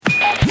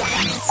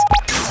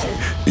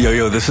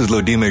Yo, this is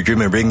Lodima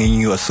Dreamer bringing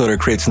you Assorted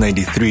Crates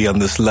 93 on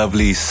this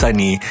lovely,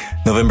 sunny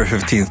November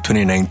 15th,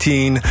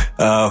 2019.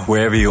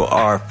 Wherever you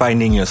are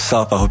finding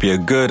yourself, I hope you're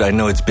good. I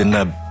know it's been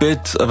a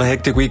bit of a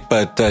hectic week,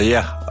 but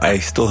I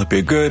still hope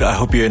you're good. I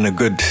hope you're in a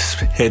good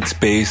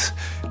headspace.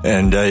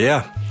 And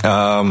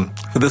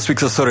for this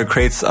week's Assorted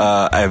Crates,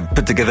 I've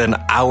put together an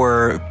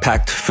hour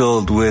packed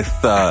filled with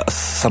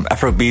some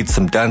Afrobeats,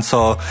 some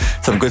dancehall,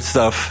 some good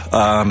stuff.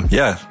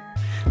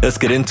 Let's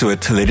get into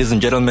it. Ladies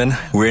and gentlemen,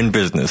 we're in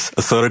business.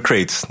 Assorted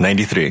Crates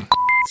 93. Here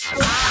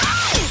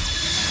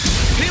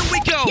we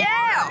go.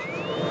 Yeah.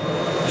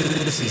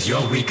 This is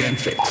your weekend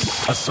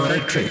fix.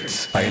 Assorted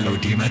Crates by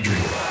Lodima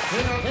Dreamer.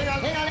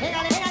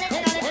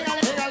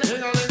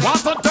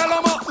 Want to tell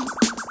them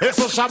it's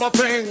a Shabba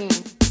thing.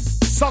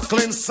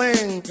 Suckling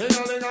sing.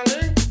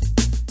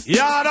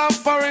 Yard and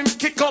foreign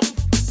kick up.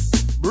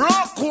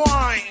 Rock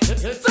wine.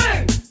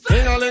 Sing.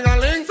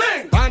 Ting-a-ling-a-ling.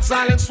 Sing. Dance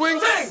silent swing.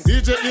 Sing.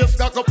 DJ ears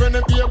stuck up in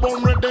the beer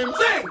boom rhythm.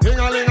 Sing.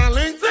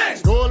 Ting-a-ling-a-ling. Sing.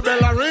 School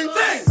bell a ring.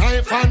 Sing.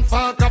 Knife and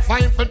fork a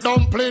fine for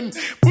dumpling.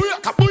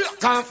 Booyaka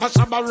booyaka for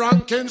Shabba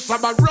ranking.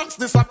 Shabba rocks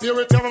disappear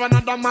with you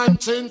another man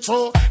change.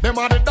 So them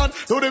are the done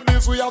to the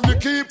biz. We have the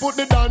key. Put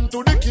the down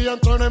to the key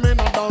and turn them in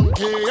a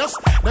donkey. Yes.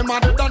 Them are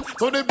the done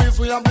to the biz.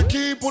 We have the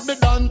key. Put the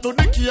down to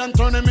the key and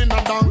turn them in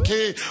a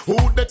donkey. Who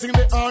they think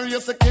they are?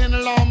 Yes, they can't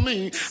allow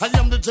me. I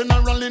am the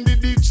general in the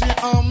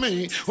DJ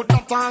army. With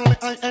that only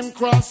I am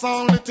cross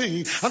all the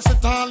T. And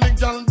set all the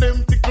gal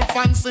them tickle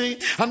fancy.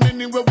 And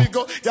anywhere we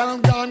go, y'all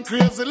gone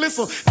crazy.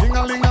 Listen,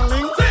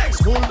 ting-a-ling-a-ling,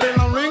 school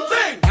bell a ring,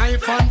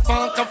 knife and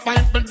fork a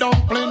fine for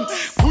dumpling.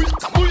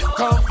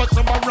 Booyaka for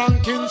Shabba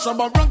ranking.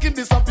 Shabba ranking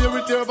disappear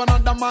with you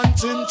another man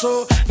chin.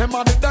 So them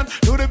are the done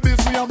to the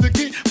biz. We have the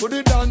key. Put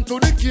it down to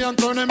the key and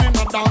turn them in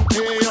a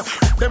donkey.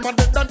 Them are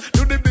the done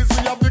to the biz.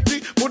 We have the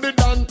key. Put it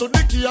down to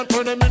the key and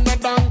turn them in a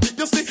donkey.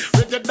 You see,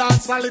 reggae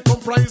dance all it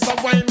comprise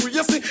of wine.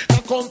 You see,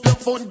 now come your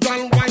phone,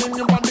 girl, wine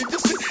your body. You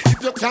see,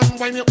 if you can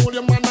wine, you hold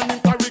your man and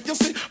interrupt. You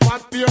see,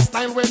 what beer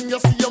style when you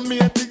see your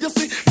mate. You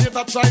see,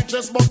 never try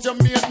dress, but your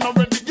mate not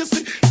ready. You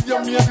see, your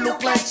mate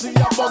look like she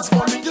a Bugs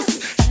Bunny. You see,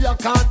 she a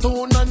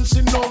cartoon and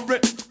she no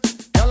red.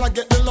 Girl, I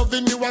get the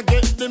loving, you I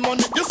get the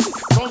money. You see,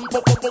 come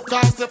pop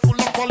cars, they full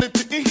of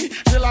quality.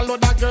 Till a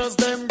lot of girls,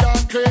 them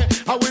gone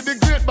crazy. How with the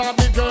great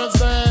Barbie girls,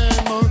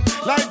 them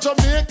like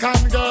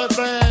Jamaican girls,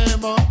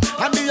 them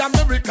and the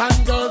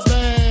American girls,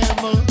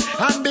 them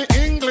and the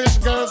English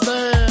girls,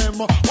 them.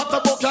 What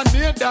about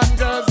Canadian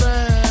girls,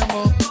 them?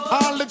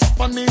 All the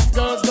Japanese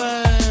girls,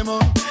 them.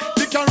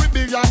 The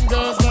Caribbean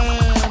girls,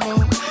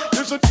 them.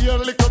 You should hear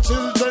little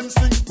children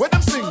sing. When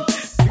them sing,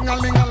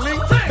 ting-a-ling-a-ling,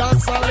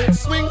 dance a leg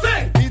swing.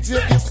 DJ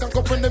is can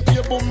up in the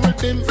beer boom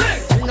rhythm.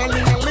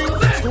 Ting-a-ling-a-ling,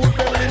 school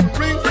bell in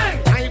ring.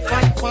 Knife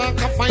and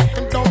fork a fight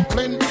and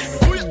dumpling.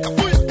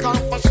 Booyaka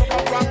for Shabba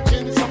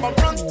ranking. Shabba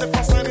ranks the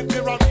facility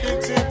ranking.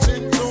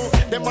 Chin too.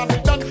 Them are the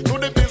done to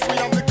the biz. We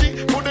have the key.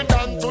 Put it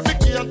down to the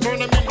key and turn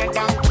them in a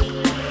donkey.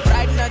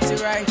 Ride not to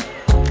ride.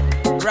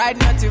 Ride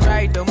not to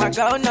ride. Oh my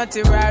God, not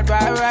to ride.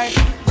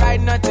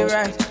 Ride not to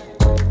ride.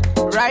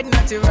 Ride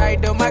not to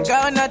ride. Oh my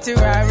God, not to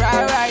ride.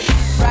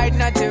 Ride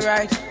not to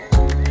ride.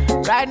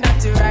 Ride not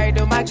to ride.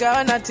 Oh my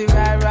God, not to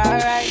ride.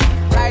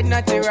 Ride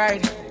not to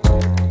ride.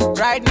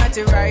 Ride not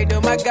to ride.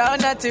 Oh my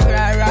God, not to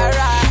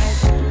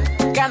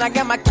ride. Can I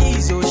get my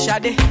keys, oh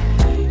Shade?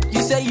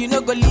 You say you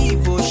no go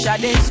leave, oh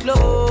Shade.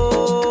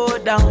 Slow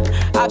down,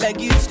 I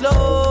beg you,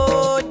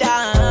 slow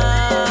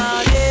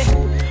down.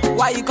 Yeah.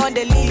 Why you can't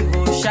leave,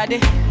 oh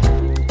Shade?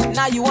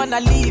 Now you wanna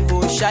leave,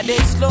 oh Shade.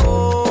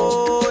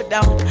 Slow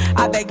down,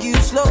 I beg you,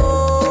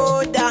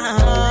 slow down.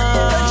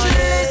 Don't you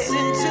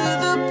listen to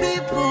the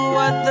people,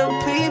 what the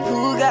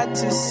people got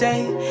to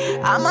say.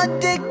 I'm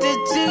addicted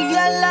to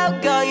your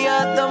love, girl.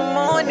 You're the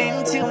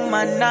morning till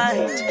my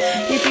night.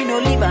 If you no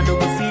leave, I no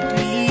go fit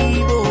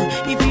leave.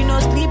 Oh, if you no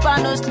sleep,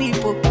 I no sleep.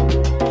 Oh,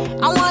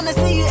 I wanna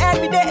see you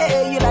every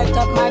day. You light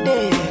up my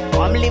day.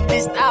 Come live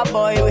this star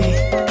boy way.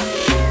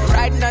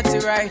 Ride not to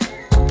ride.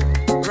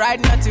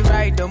 Ride not to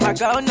ride. Oh my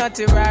God, not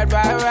to ride.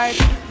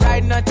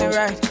 Ride not to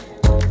ride.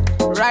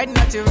 Ride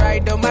not to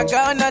ride. Oh my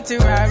God, not to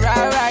ride.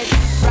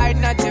 Ride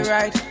not to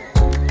ride.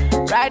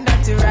 Ride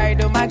not to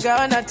ride. Oh my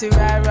God, not to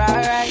ride.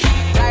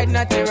 Ride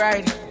not to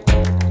ride.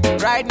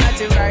 Ride not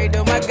to ride.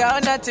 Oh my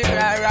God, not to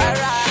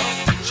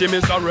ride. She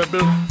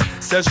miserable,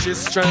 says she's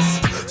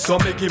stressed. So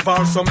me give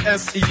her some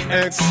sex.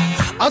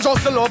 I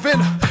just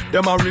loving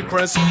them a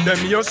request. Them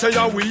here say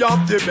we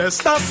have the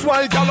best. That's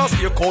why y'all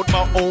stay out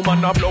my home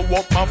and I blow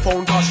up my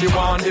phone. Cause she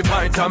want the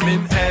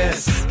vitamin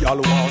S. Y'all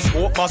want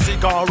smoke my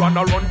cigar and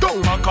I run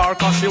down my car.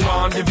 Cause she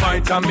want the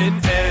vitamin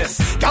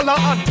S. Y'all a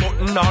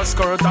unbutton her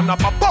skirt and I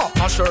pop off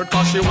my shirt.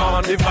 Cause she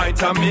want the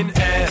vitamin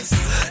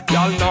S.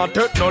 Y'all not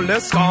hurt no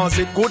less. Cause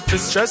it good to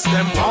stress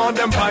them. Want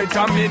them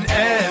vitamin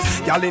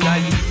S. Y'all in a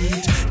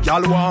heat.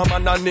 Y'all warm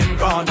and him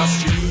gone the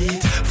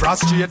street.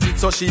 Frustrated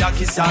so she a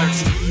kiss her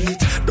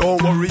teeth.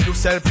 Don't worry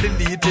yourself,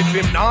 delete. If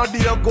him not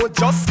there go,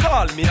 just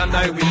call me and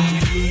I will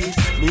tweet.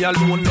 Me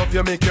alone love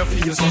you, make you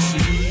feel so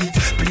sweet.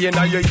 Play in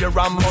your ear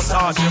and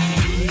massage your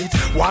feet.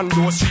 One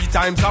dose 3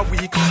 times a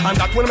week, and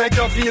that will make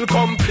you feel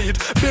complete.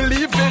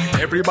 Believe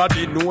me,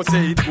 everybody knows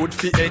say it good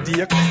for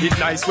headache. It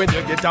nice when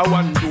you get a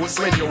one dose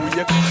when you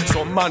wake.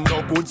 Some man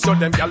no good, so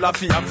them gyal a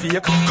fear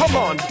fake. Come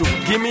on,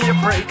 dude, give me a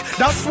break.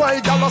 That's why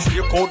gyal a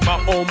stick out my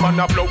home and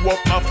a blow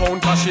up my phone,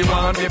 cause she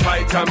want the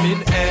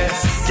vitamin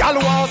S.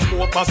 Gyal want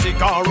smoke a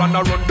cigar and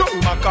a run down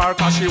my car,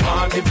 cause she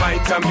want the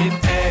vitamin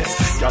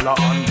S. Gyal a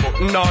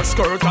unbutton her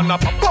skirt and a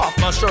pop off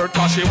my shirt,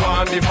 cause she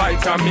want the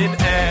vitamin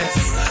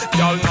S.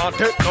 Gyal not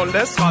take no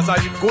less, cause I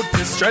eat good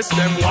to stress.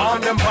 Them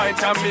want them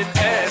vitamin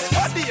S.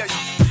 What do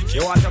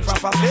you want a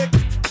proper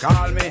fix?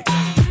 Call me.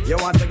 You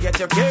want to get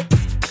your kicks?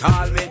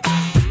 Call me.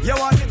 You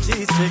want your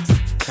cheese sticks?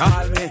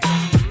 Call me.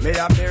 May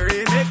I be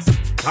remix?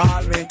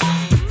 Call me.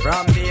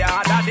 From the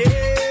other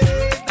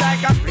day,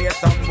 like I play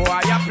some boy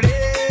I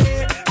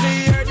play. Me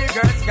hear the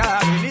girls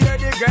calling, hear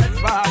the girls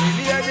bawling,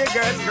 hear the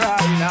girls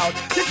crying out.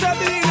 Just a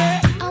minute.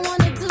 I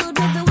want a dude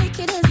with the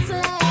wickedest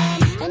slam.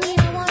 I need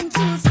a 1,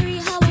 2, 3,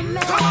 how a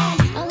man.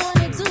 I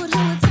want a dude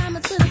who would time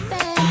it to the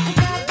fan. I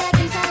got back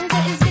and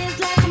conquer his biz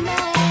like a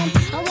man.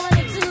 I want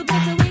a dude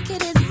with the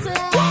wickedest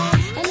slam.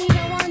 I need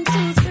a 1,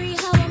 2, 3,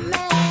 how a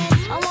man.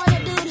 I want a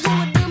dude who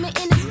would do me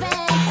in his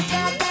van. I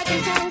got back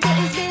and conquer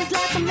his biz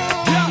like a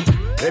man.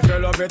 Yeah. If you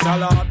love it,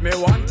 alert me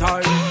one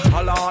time.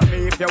 Alert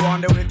me if you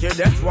want the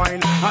wickedest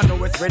wine. I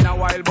know it's been a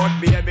while, but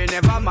baby,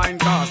 never mind.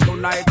 Cause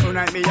tonight,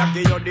 me I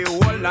give you the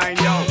whole 9,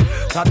 yo.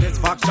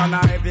 Satisfaction a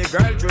every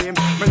girl dream.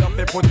 Me love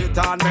to put it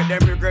on, make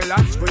them girl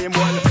and scream.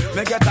 Well,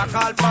 me get a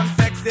call from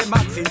Sexy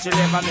Maxine. She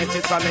leave a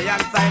message from me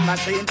and sign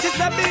machine. She's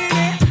a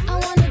beanie. I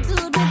want a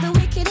dude with the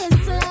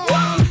wickedest slam.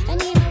 I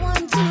need a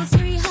 1, 2,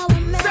 3, how a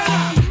man.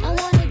 I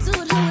want a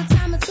dude who would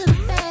time it to the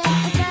fan.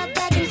 I got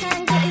back and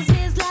conquer his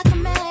biz like a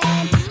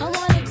man. I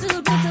want a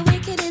dude with the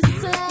wickedest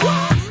slam.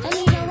 I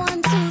need a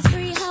 1, 2,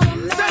 3, how a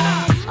man.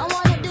 I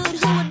want a dude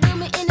who would do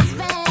me in his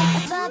van.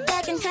 I got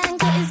back and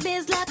conquer his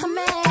biz like a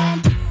man.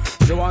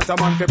 She want a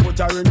man to put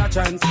her in a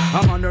chance.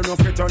 A man don't know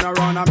if turn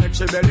around and make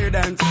she belly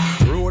dance.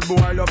 Road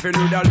boy loving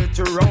with a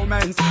little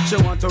romance. She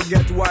want to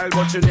get wild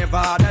but she never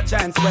had a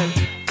chance. Well,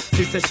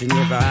 she said she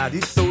never had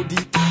it so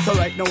deep. So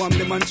right now I'm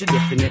the man she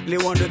definitely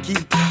want to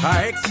keep.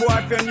 Her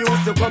ex-boyfriend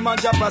used to come and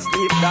drop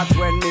asleep. That's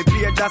when the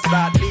beer just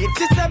start beat.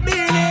 She said,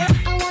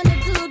 Beanie, I want a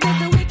dude with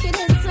the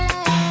wickedest slam.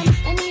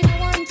 I need a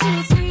 1,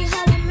 2, 3,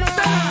 how a man.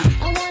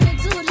 I want a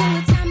dude who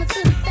would time it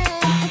to the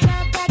fan. I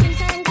got back and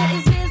conquer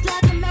his biz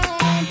like a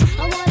man.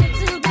 I want a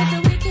dude with the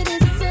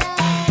wickedest slam.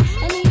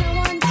 I need a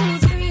 1,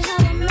 2, 3, how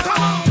a man.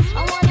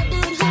 I want a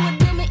dude who would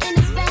do me in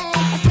his van.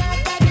 I got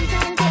back and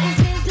conquer his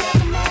biz like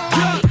a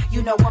man.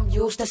 You know I'm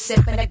used to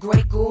sipping a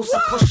Grey Goose.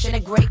 I'm pushing a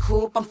Grey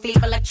Coupe. I'm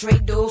feeble like Trey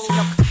Deuce.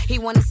 Look, he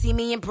wanna see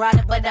me in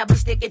Prada, but I be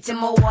sticking to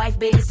my wife.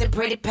 Babies and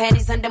pretty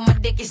panties under my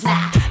dick is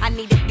nah. I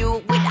need a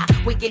dude with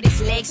a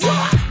wickedest legs. So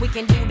we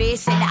can do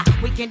this and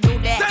we can do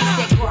that. He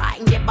said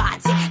grind your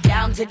body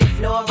down to the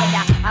floor. But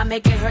I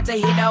make it hurt to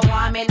hit a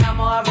woman. I'm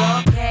all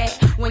okay.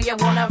 When you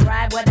wanna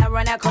ride, when I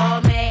run, I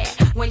call me.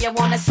 When you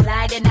wanna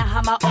slide in the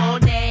hammer all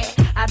day.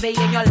 I be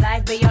in your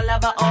life, be your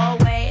lover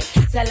always.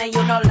 Telling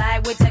you no lie,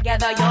 we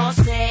together, you'll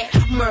say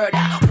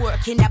murder,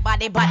 working that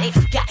body,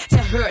 got to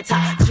hurt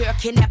her.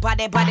 Jerking that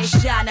body,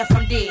 shining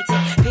from dating.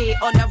 Pay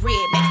on the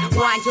remix,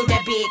 wine to the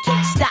beat,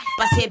 kick, stop,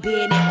 I say,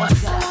 being it,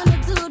 what's up? I want a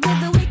dude with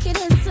the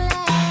wickedest slam.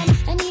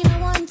 I need a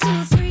 1,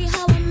 2, 3,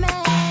 how a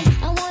man.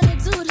 I want a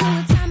dude who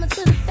would time it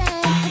to the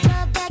fan. I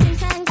got back and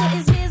conquer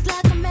his biz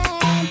like a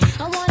man.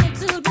 I want a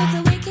dude with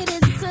the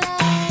wickedest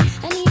slam.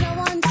 I need a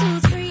 1, 2,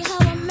 3, how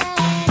a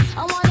man.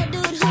 I want a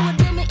dude who would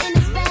do me in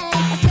his van.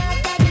 I got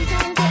back and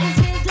conquer his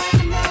biz like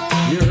a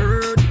man. you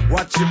heard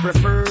what she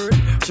preferred.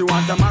 She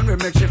want a man who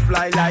make she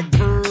fly like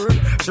bird.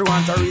 She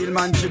want a real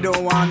man, she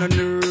don't want a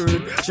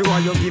nerd. She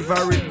want you give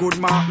her a good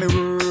mark, me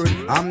word.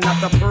 I'm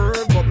not a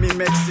perv, but me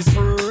makes it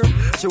swerve.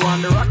 She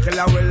want the rock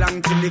killer well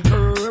long till the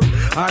curve.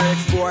 Her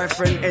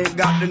ex-boyfriend ain't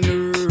got the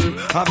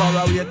nerve. Have her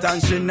a wait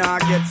and she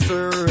not get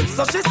served.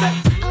 So she said,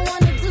 I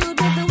want a dude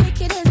with the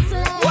wickedest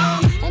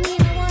slam. I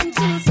need a 1,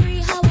 2,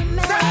 3, how a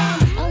man.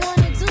 I want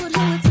a dude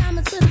who would time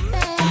it to the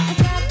fan. I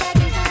got back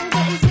and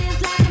conquer his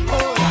biz like a man.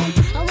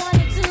 I want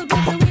a dude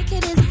with the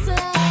wickedest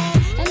slam.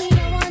 I need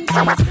a 1,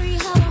 2, 3,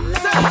 how a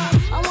man.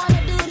 I want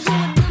a dude who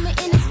would do me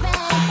in his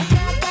van. I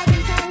got back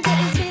and conquer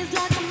his biz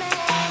like a man.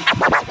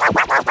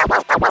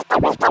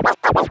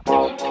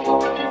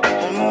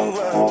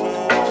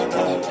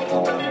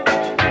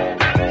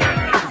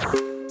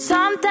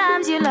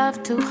 Sometimes you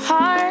love too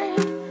hard.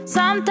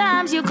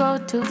 Sometimes you go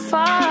too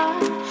far.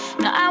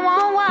 No, I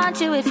won't want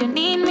you if you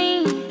need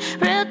me.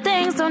 Real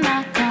things do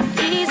not come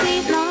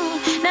easy, no.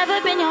 Never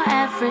been your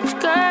average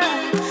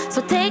girl.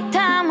 So take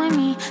time with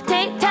me,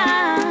 take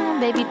time.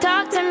 Baby,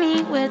 talk to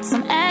me with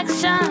some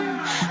action.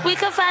 We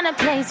can find a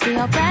place for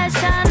your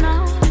passion,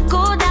 no.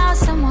 Cool down,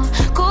 someone,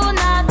 cool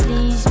now,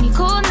 please me.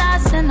 Cool now,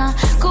 sinner,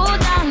 cool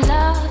down,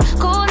 love.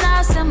 Cool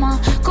now, someone,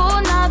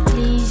 cool now,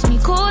 please me.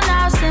 Cool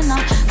now, sinner,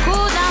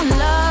 cool down,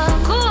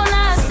 love. Cool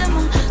now,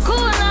 someone,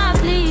 cool now,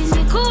 please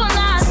me. Cool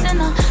now,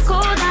 sinner,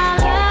 cool down,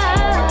 love.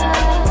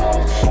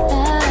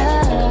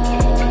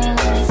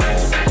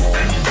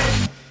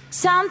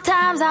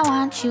 Sometimes I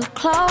want you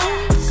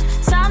close,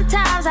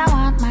 sometimes I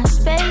want my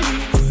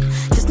space.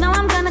 Just know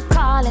I'm gonna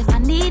call if I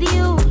need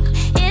you.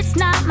 It's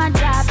not my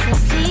job to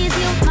please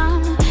you,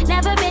 no.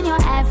 Never been your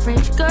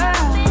average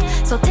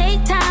girl, so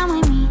take time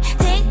with me,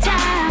 take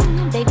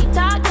time. Baby,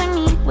 talk to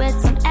me with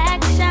some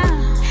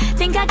action.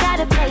 Think I got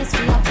a place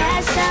for your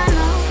passion,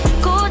 oh.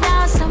 Cool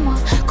down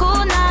someone,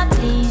 cool now,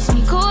 please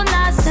me. Cool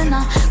now,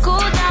 sinner, cool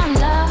down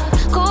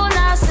love. Cool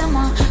now,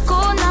 someone,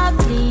 cool now,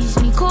 please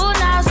me. Cool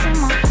now,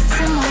 someone.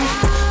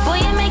 Boy,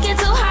 you make it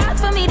too hard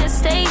for me to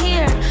stay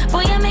here.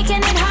 Boy, you're making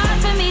it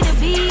hard for me to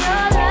be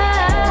your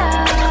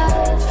love.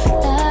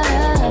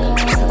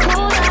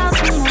 Cool down,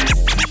 someone.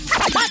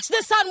 Watch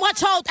the sun,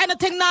 watch out.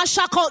 Anything now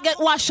shock out, get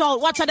washed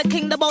out. Watch how the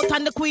king, the boat,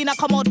 and the queen a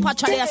come out.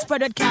 Patch how they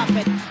spread red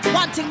carpet.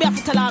 One thing we have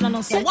to tell on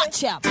us, so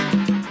watch out.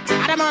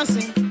 Have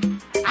mercy.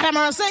 Have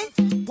mercy.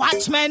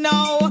 Watch me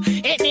now.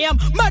 It name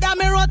murder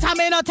me wrote and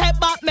me no take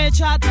back me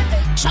chat.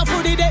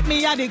 Shuffle the deck,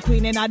 me a the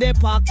queen in a the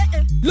park.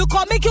 Look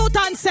how me cute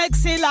and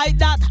sexy like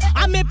that.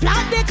 And me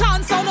plant the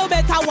can, so no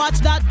better watch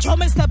that. Show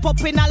me step up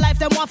in a life,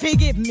 them want to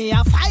give me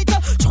a fight.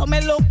 Show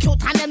me look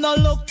cute and them no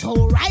look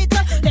too right.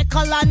 They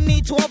call and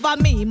need to over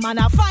me, man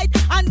a fight.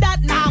 And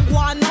that now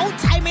one no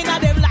time in a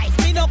them life.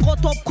 Me no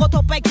cut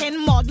up, I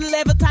can model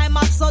every time.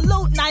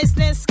 Absolute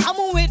niceness, come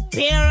with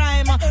peer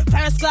rhyme.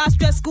 First class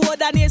dress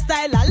code and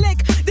hairstyle a lick.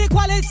 The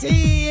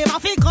quality, I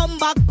fi come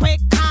back quick.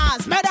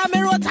 Cause murder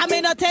me wrote and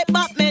me no take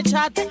back me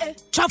chat.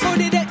 Shuffle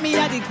the deck, me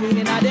a the queen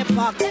in a the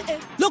park.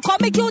 Look how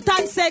me cute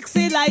and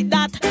sexy like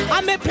that.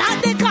 And me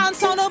plant the can,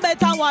 so no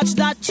better watch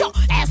that.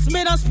 S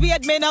me no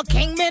spade, me no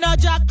king, me no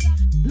jack.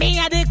 Me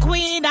a the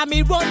queen and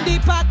me run the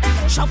pack.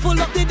 Shuffle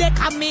up the deck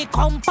and me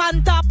come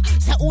pan top.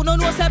 Say uno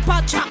no say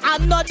patcha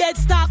and no dead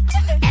stock.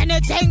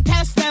 Anything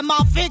test them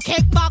off, fi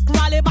kick back.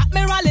 Rally back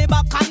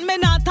and me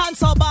not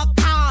answer back.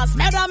 Cause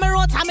murder me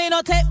wrote and me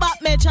no take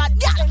back me chat.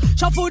 Yeah.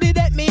 Shuffle the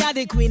deck, me a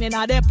the queen in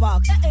a the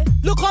park.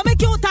 Look how me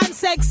cute and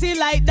sexy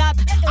like that.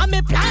 And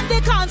me plan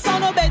the can, so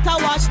no better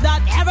watch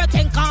that.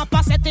 Everything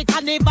compacetic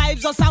and the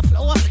vibes just a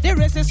flow. The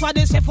race is for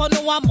the safe, for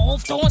no one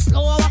move too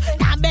slow.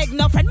 Nah beg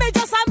no friend, me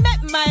just a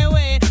make my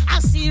way.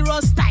 A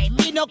serious time,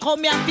 me no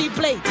come here fi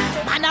play.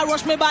 Man I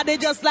rush me body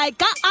just like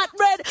a hot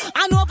bread.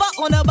 And over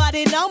on a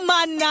body, no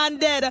man and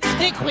dead.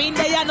 The queen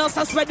they are no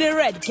so spread the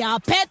red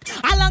carpet.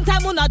 A long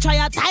time we not try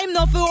a time,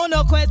 no fi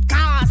no quit.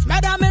 Cause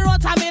murder me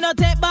wrote and me no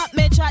take back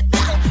me chat.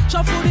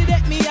 Shuffle the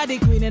deck, me a the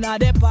queen in a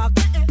the park.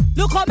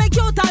 Look how me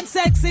cute and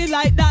sexy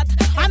like that.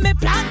 And me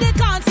plan the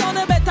can, so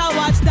no better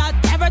watch that.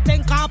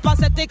 Everything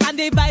compacetic and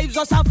the vibes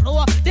just a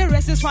flow. The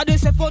rest is for the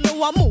safe, for no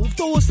one move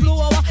too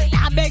slow.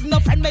 Nah beg no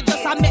friend, me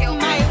just a make my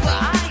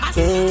way.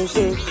 Down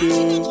so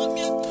cute,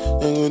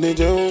 I'm gonna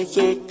down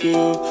so cute.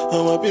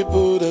 All my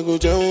people that go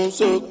down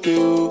so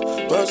cute.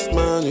 Boss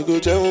man, you go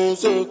down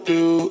so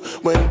cute.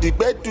 When the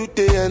bed do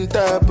they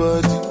enter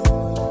body,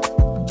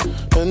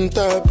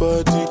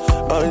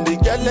 all the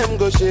girl them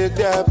go shake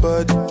their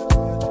body.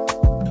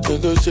 They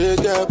go shake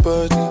their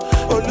body.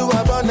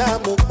 Oluwabana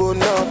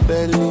mukbona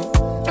belly.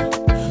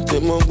 They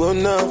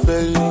mukbona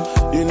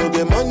belly. You know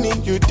the money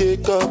you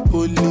take up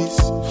police.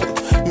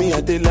 Me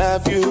I they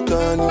love you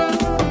gone.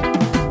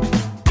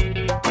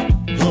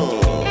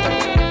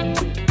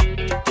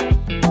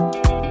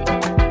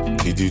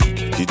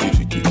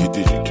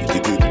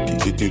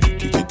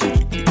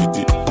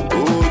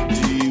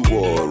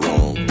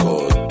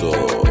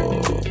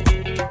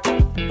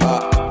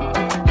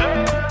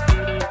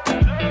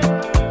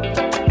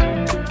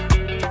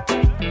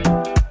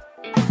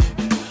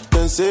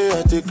 Say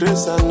I take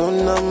grace and no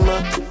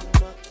number,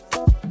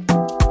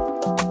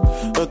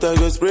 but I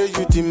go spray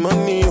you the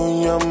money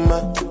on your ma.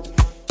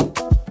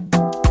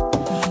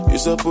 You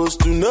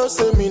supposed to know,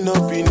 say me no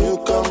be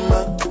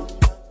newcomer.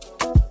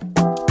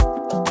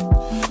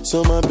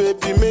 So my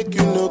baby make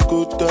you no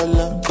go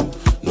dollar,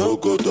 no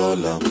go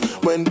dollar.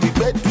 When the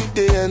bed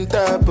they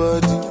enter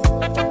body,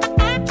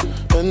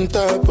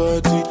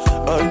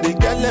 all the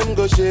girl them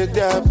go shake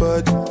their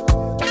body.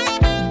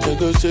 They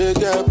go shake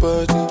their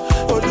body.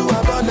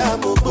 Oluwabana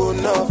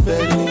mukbona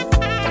belly.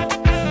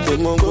 They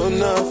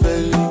mukbona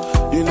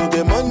belly. You know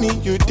the money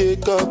you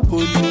take up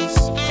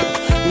police.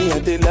 Me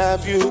and they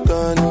love you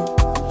gone.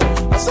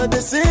 As I they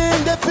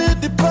sing, they feel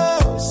the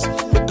pulse.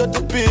 Because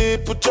the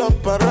people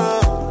jump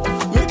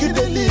around. Make you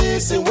they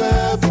listen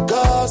well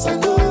because I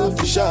know if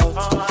you shout.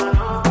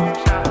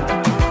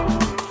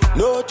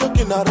 No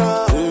joking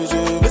around.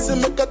 Listen,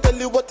 make I tell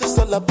you what it's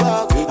all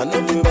about. I know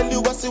you tell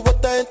you I see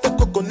what I ain't the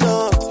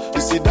coconut.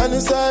 You sit down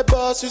inside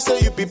boss, you say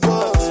you be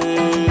boss.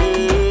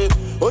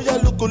 Oh yeah,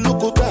 look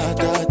da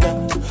da da.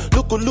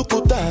 Look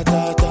da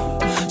da da.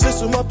 Say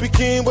so my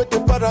picking with the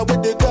para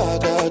with the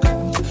gaga.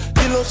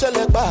 Kilo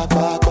shell ba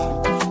ba ba.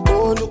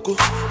 Oh look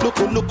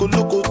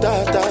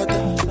da da da.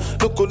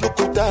 Look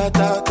da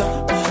da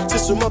da. Say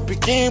so my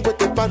picking with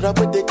the para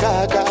with the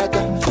gaga.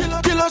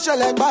 Kilo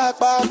shell ba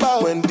ba ba.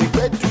 When the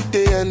bed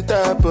they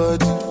enter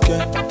body,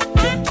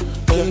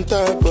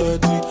 enter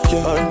body.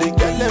 All the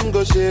girl them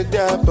go shake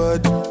their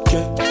body,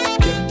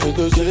 they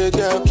go shake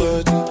their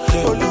body.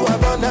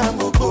 Oluwabana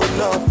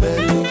mukbona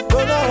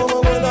belly.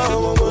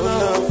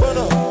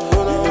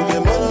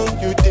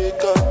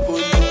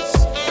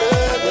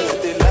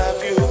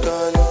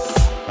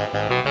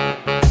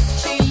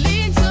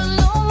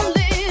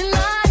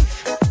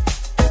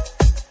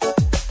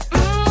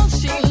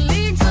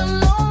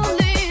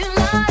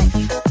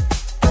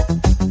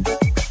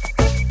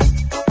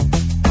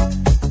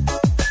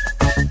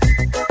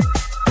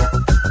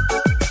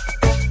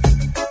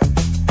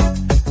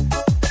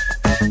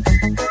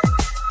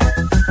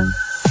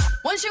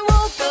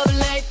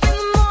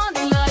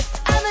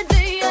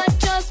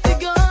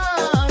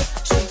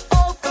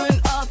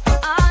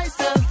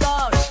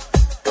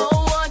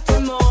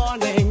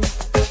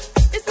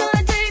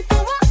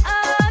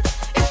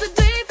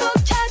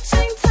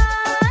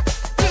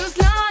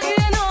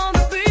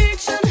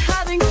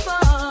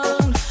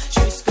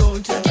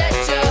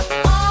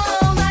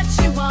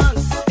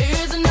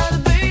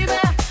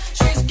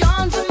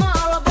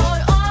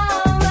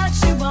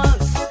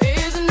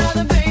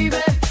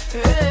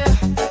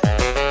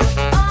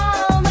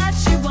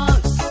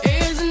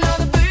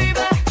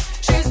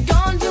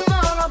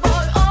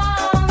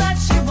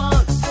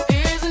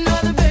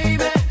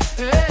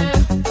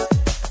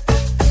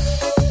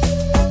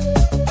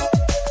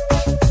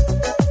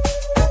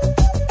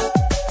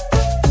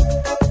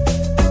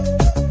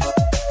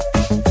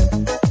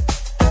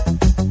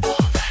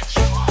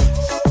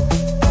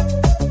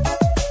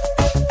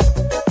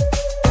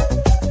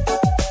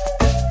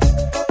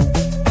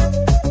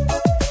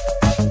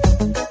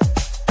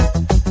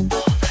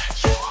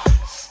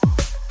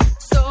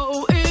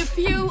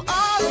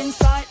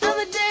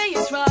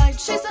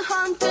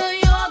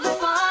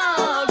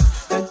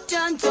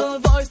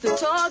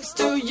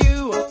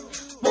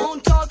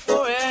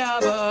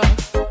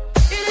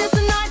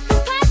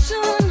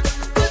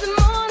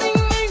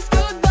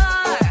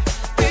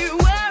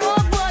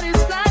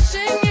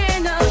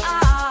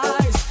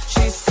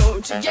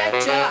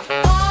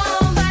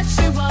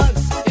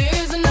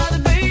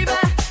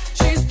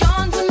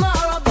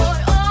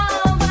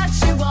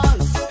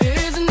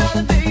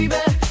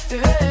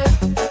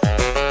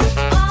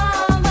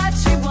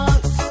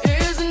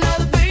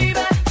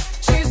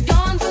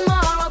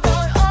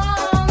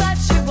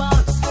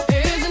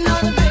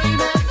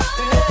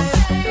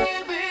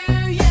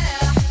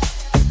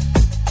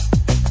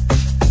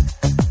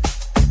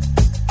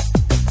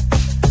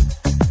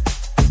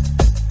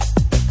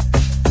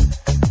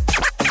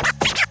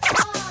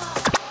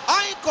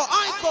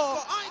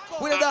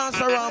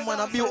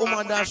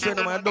 I say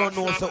them, I don't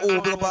know, so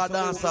who go by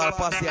dancehall,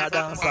 pass your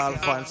dancehall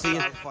fan, see?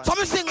 So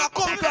me sing a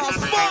come class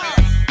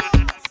first.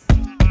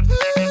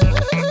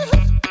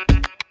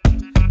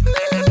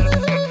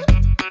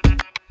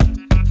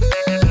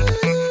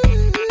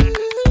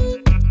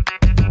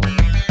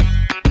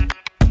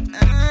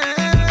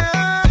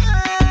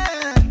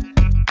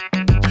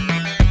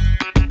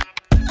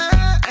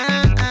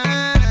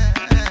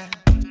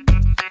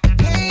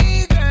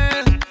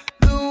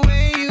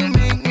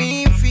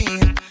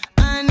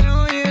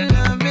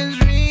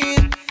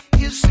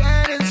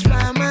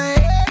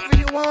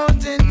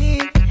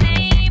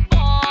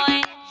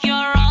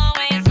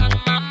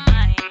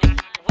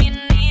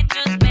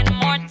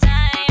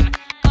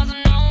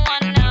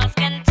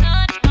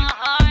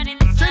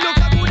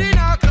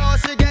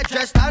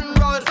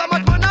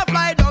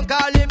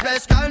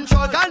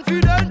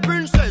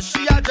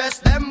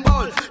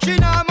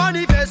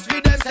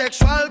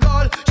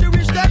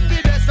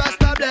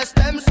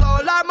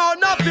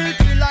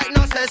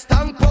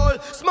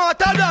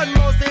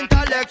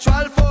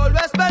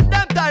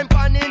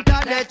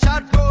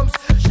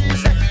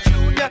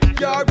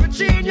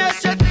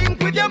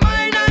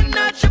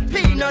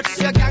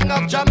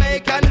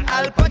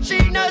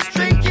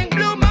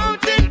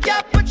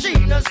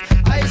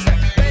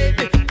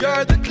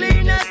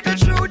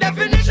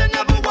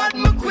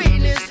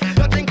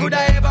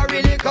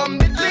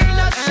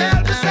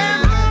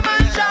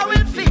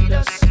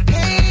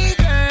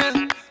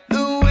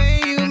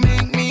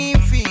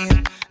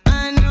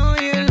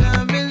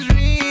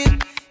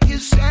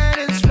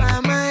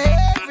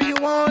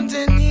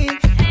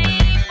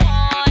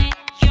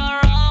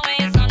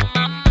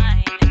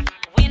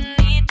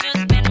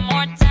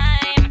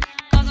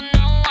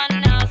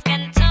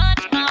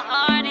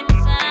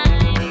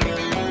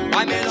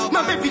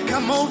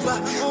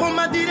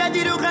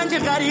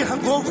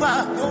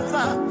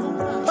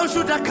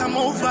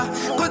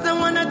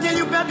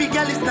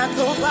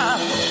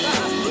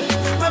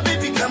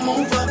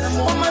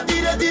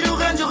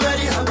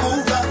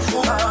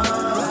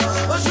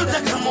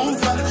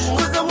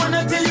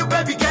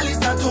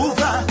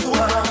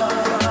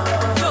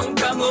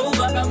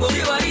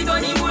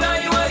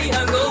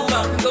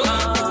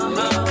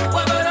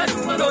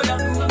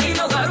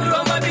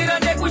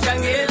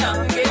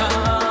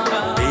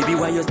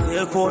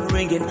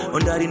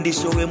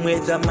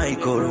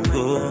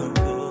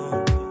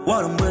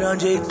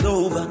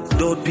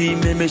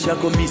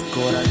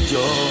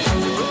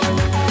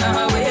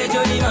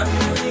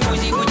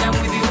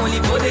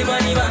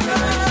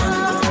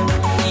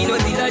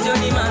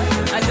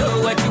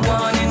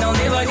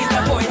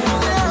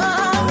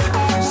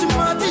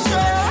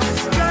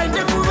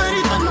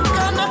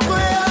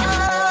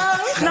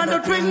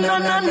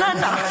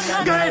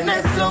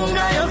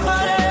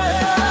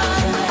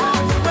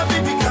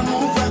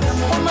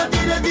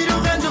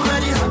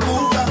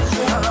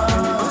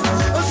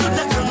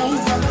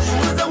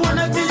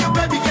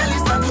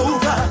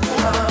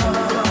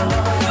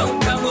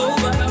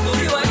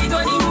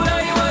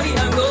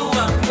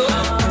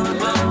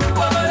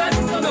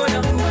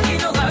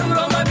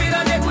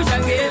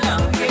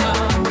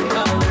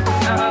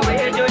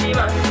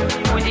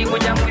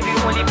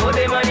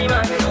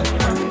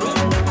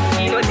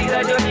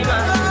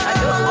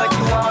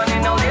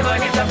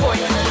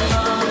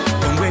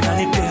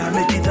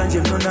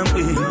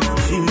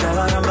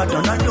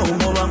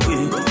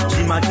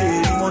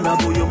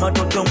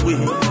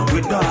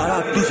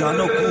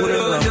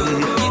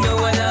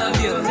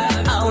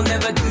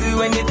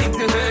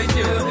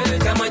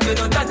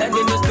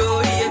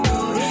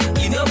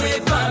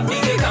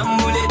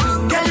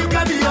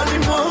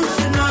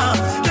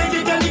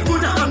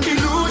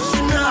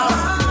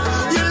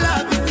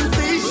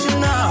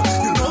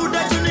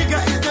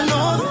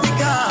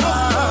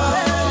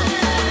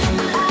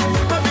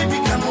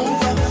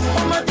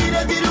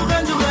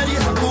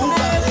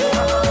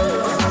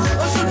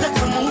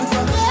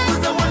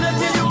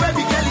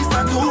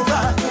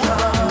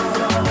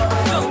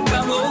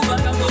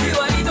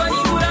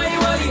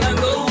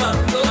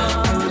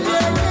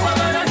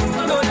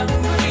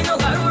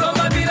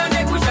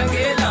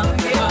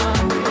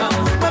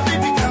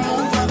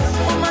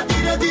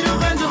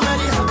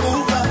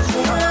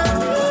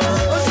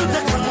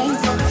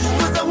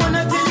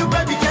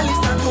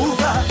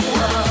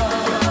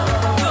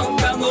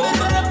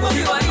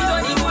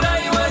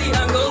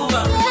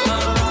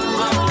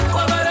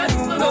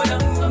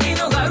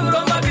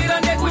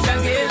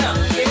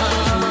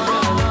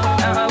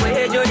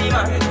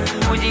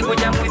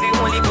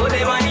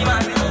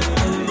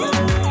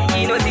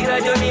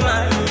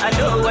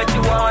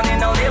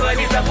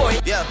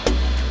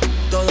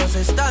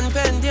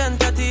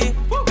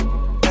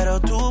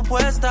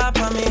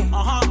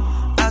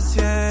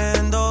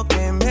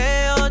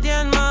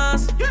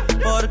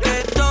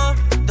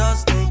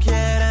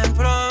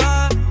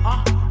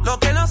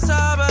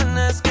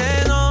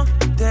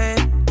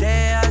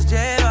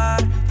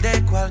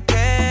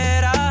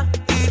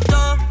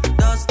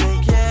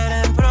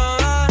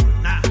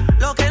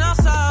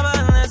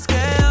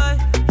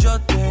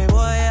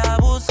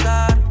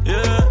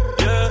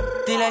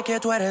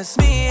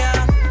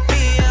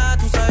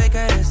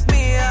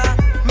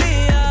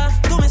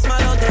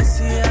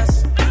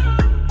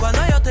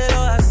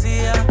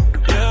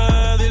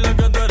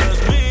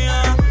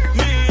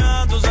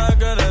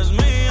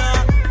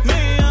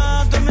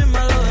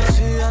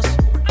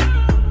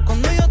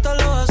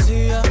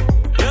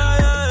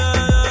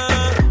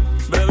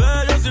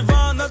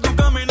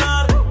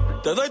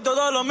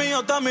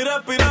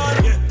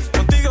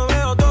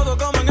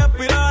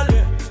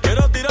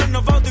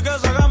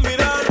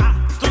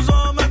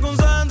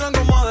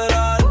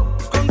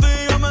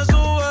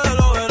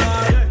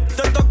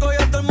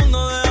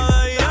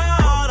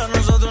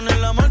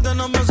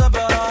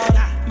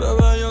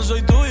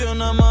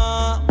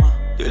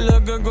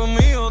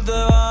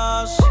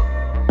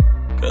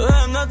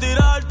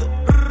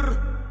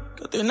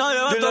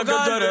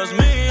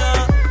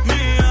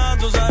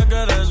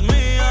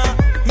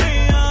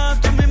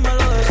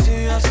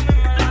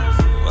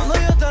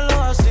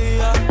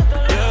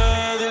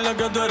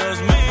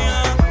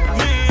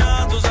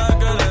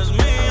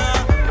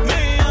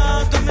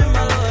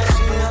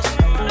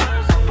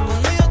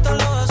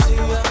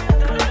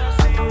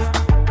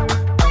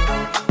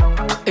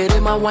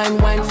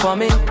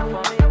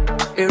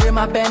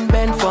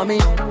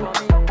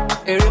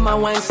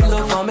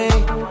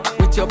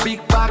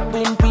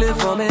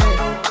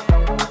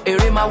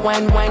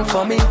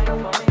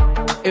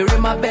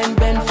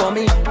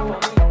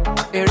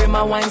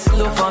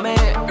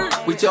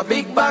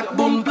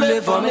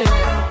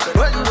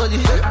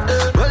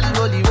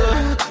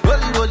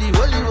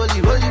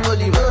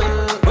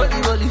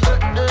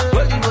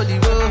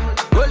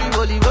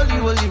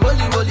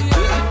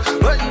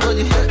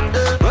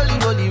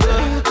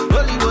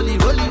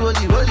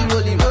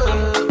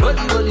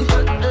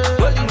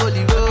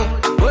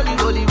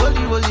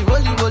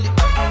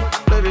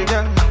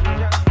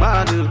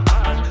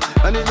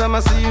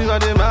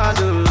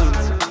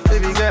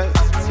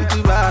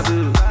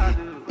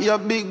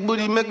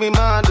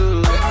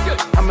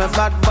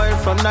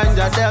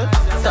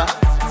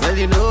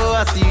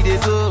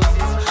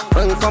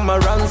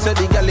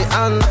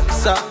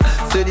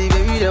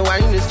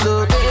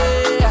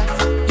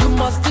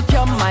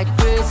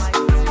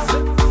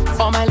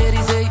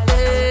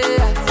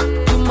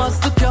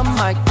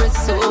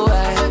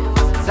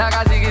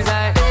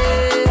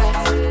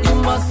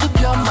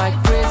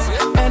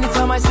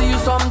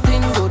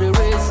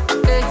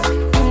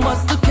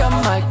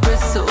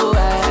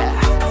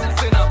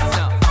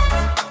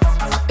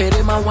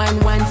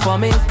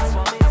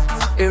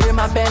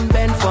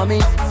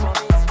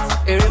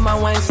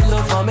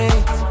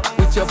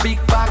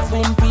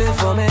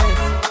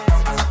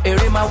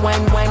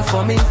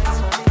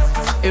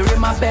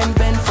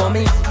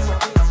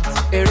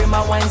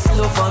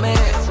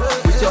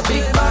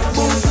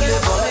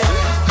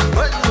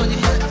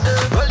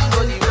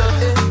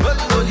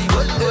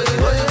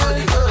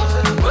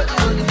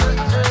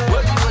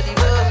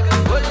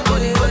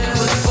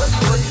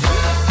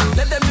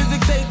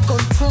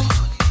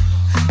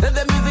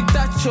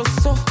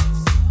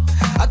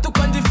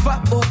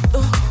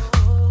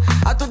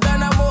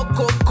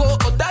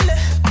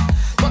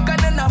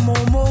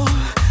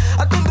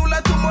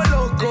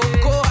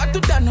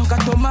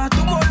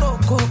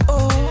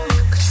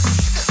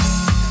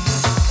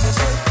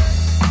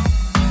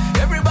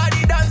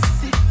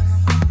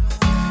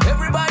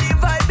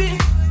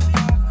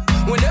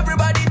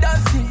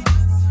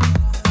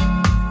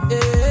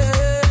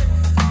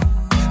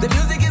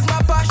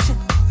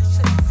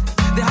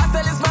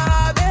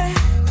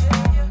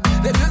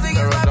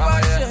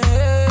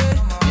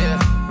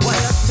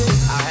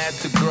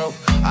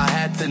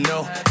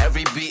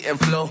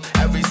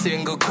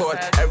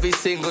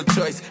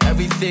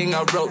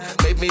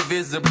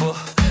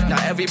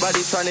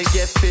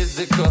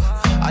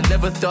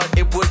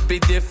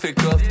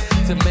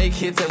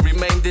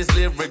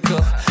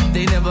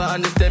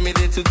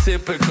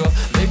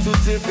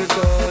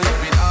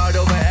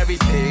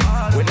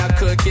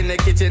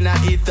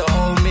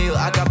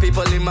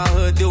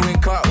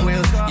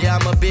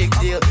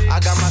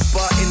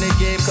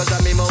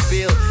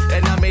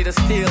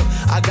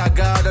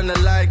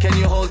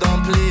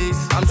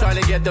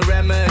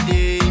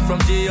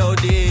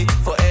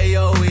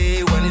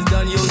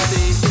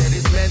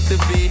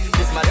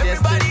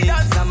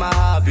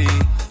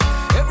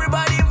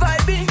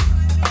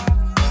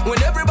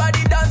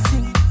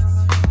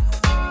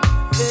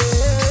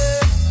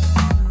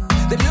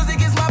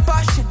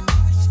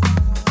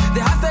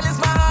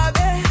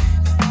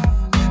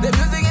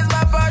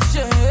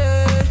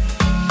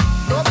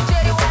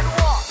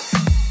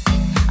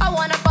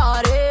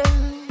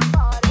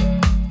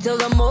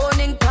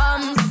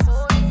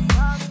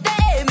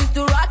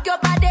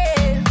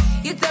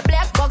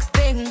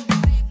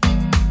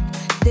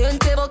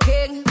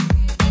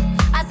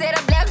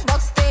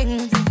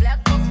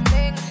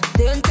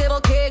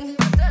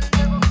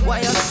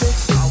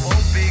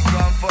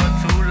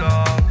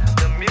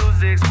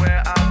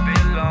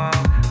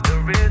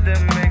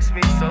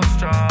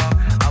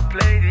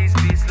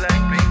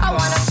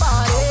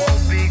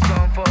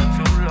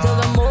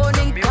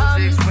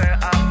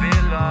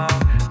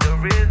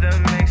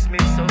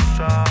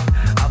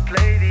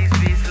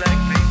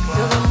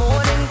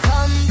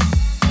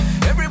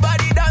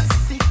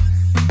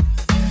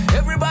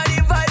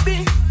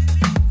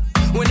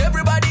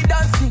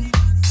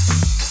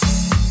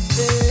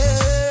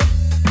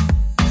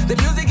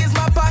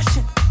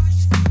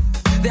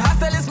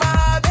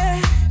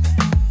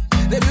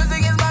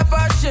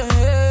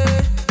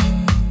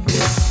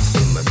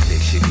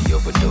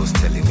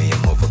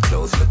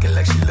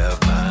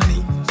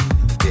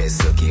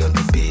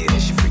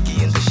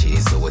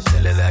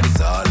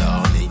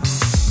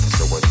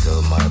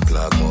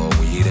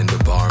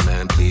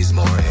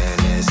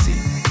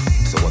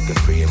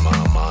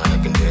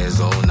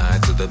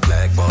 the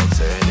black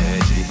box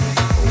energy.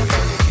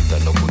 Oye, Nikita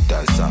no good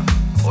dancer.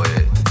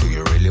 Oye, do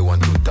you really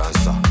want to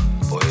dance?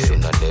 Oye,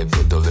 shuna de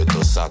pedo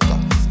veto saka.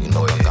 You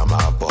know I got my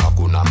apo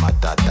hakuna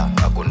matata.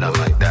 Hakuna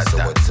matata. So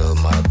I tell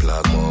my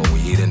plug more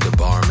weed in the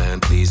bar,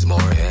 man. Please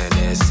more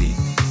Hennessy.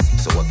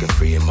 So I can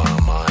free my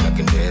mind. I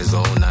can dance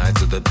all night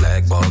to the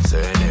black box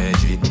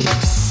energy.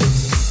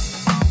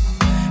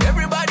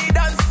 Everybody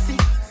dancing,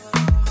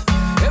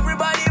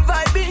 everybody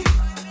vibing.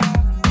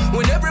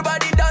 When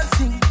everybody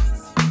dancing,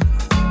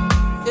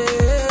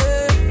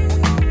 yeah.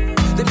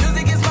 The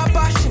music is my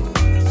passion.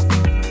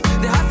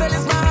 The hustle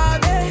is my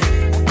hobby.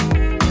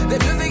 The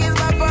music is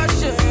my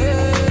passion.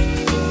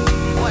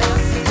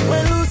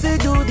 When Lucy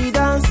do the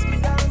dance,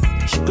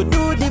 she could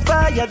do the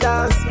fire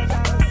dance.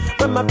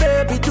 When my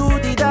baby do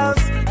the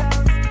dance,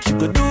 she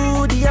could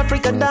do the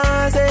African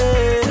dance.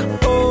 Eh.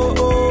 Oh,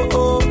 oh,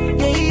 oh,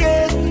 yeah,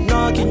 yeah.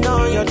 Knocking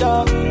on your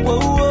door. Oh,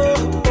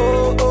 oh,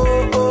 oh,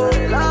 oh, oh. I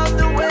love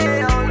the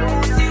way I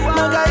Lucy wants.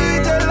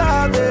 Margarita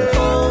love it. Oh,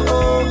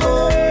 oh,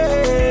 oh,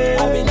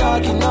 yeah. I've been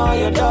knocking on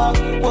your door.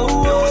 Oh,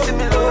 oh,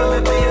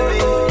 oh,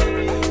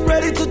 oh.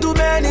 Ready to do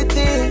many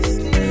things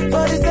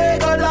for the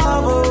sake of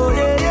love. Oh,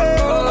 yeah, yeah.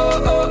 Oh,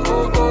 oh,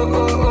 oh, oh,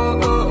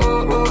 oh, oh,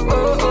 oh,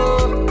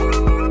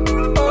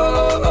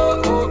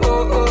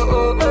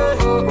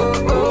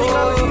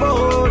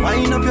 oh.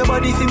 Wind up your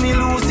body for me,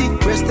 Lucy.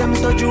 Breast them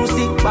so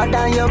juicy, bad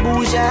than your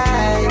bougie.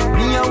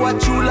 Me I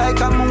watch you like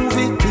a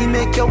movie. Me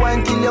make you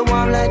wine till you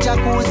warm like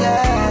jacuzzi.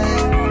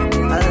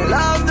 I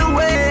love the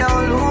way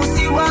how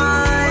Lucy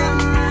wine.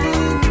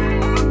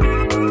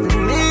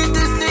 Need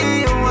to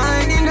see you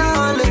whining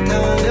all the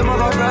time. Them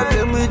have a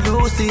problem with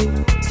Lucy.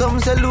 Some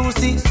say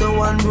Lucy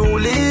so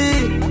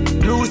unruly.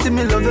 Lucy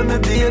me love you, me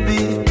baby.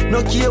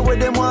 No care what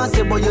them want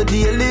say, but you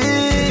daily.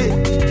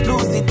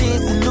 Lucy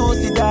this,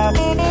 Lucy that.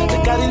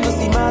 They carry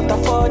Lucy matter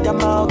for their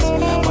mouth.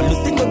 But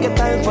Lucy don't get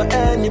time for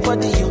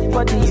anybody, you.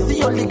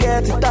 Lucy only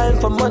get time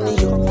for money,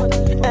 you.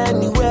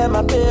 Anywhere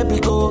my baby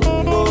go,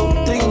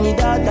 oh.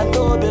 Trinidad and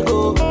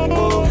Tobago,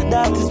 oh.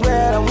 That is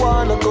where I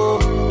wanna go,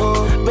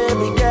 oh.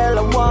 Baby girl,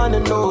 I wanna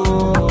know.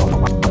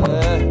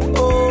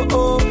 Oh,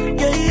 oh,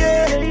 yeah,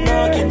 yeah.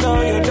 Knocking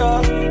on your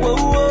door, oh,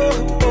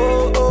 oh,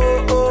 oh,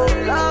 oh, oh. I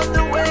love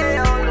the way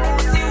I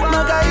Lucy wants.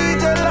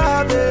 Margarita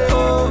love it, oh,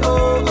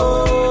 oh,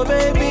 oh,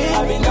 baby.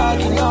 I've been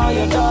knocking on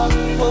your door,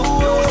 oh,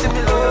 oh,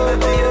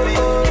 oh,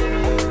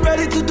 oh.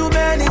 Ready to do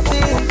many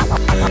things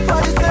for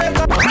the sake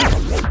of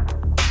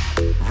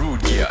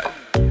Rude girl,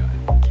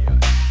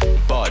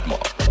 bad man,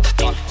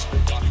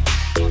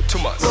 too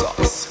much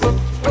sauce.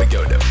 Wanna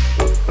go them?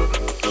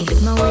 He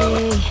look my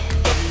way,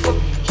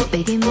 he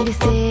begging me to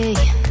stay.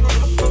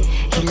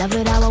 He love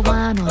it how I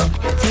want him,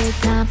 take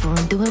time for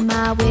him, do it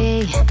my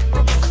way.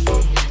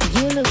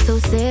 You look so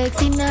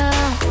sexy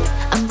now,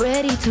 I'm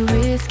ready to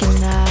risk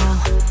it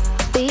now.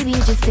 Baby,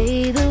 just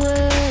say the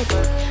word,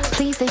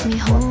 please take me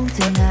home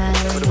tonight.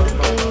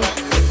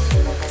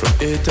 From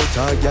A to T,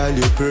 girl,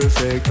 you're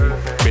perfect.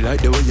 Me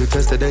like the way you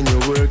test it and you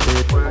work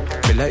it.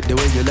 Me like the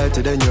way you light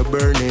it and you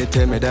burn it.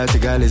 Tell me that the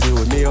girl is here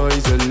with me or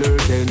is it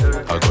lurking.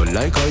 I go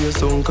like how you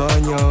sung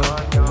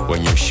Kanye.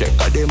 When you shake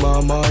at the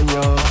mama,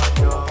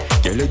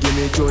 girl, you give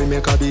me joy,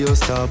 make I be your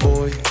star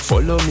boy.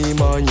 Follow me,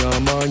 manya,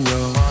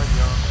 manya.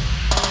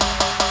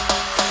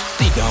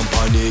 Sit down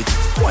on it,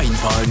 wine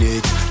on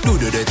it. Do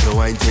the dirty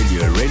wine till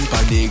you rain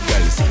panic,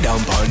 girl. Sit down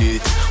on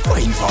it,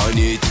 wine on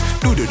it.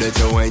 Do the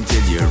dirty wine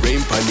till you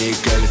rain panic,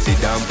 girl.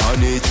 Sit down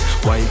on it,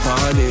 wine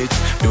on it.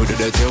 Do the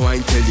dirty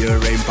wine till you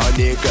rain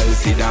panic, girl.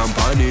 Sit down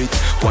on it,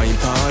 wine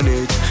on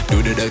it.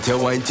 Do the dirty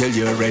wine till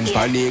you rain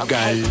panic,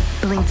 girl.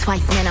 Blink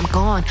twice, man, I'm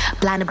gone.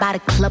 Blinded by the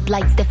club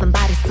lights, deafened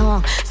by the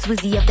song.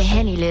 Swizzy up the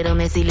Henny, little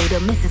missy, little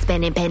missus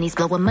spending pennies,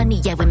 blowing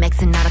money, yeah, we're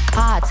maxing out of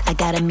cards. I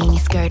got a mini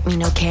skirt, me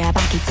no care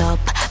about it up.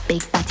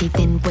 Big body,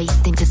 thin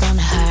waist, inches on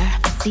her.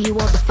 I see you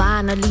all the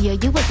finally,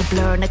 you was a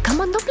blur. Now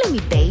come on, don't blame me,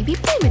 baby,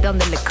 blame it on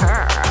the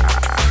liquor.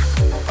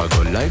 I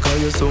go like how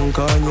you sung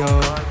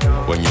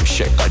Kanye. When you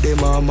shake at the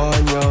mama,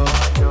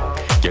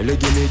 girl, you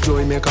give me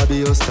joy, make I be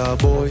your star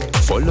boy.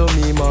 Follow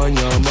me,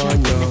 manya, Jump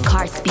in the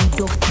car,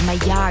 speed off to my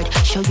yard.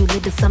 Show you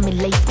little summer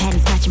lace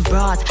panties, matching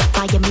bras.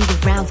 Fire me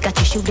with rounds, got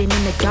you shooting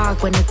in the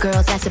dark. When the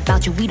girls ask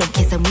about you, we don't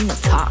kiss and we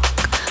don't talk.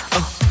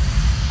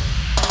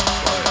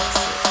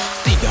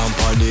 Sit down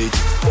on it,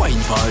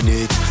 wine on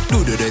it.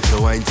 Do the dirty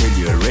wine till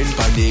you rain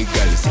panic,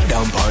 girl. Sit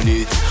down on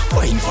it,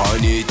 wine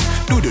on it.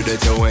 Do the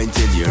dirty wine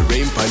till you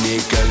rain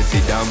panic, girl.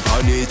 Sit down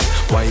on it,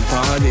 wine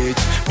on it.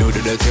 Do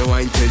the dirty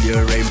wine till you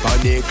rain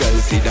panic, girl.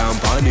 Sit down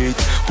on it,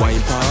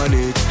 wine on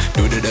it.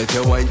 Do the dirty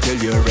wine till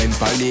you rain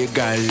panic,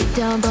 girl. Sit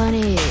down on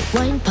it,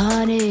 wine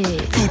on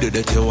it. Do the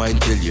dirty wine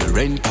till you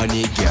rain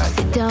panic, girl.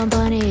 Sit down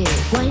on it,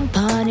 wine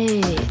on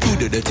it. Do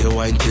the dirty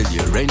wine till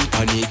you rain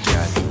panic,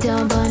 girl. Sit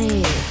down on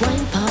it,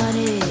 wine on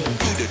it.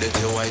 Do the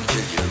dirty wine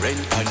till you rain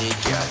panic,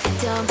 girl. Sit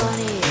down on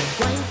it,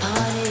 wine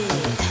on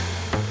it.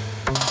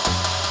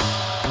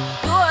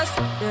 To us,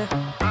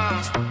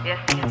 yeah.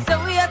 So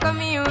we are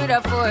coming with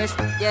a force,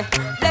 yeah.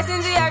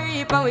 Blessings we are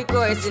reap and we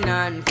coursing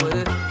on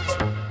full.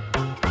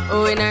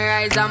 Oh, we not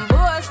rise and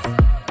boast.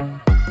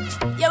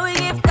 Yeah, we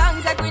give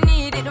thanks like we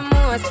need it the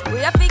most. We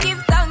have to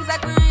give thanks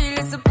like we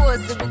really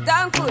supposed to be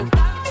thankful.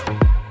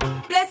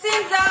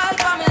 Blessings all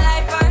for my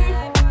life and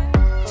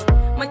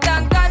my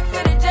thank God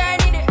for the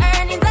journey, the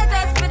earnings are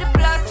just for the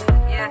plus.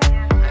 Yeah,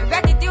 and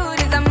gratitude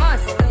is a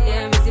must.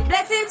 Yeah, me see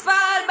blessings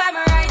fall by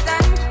my right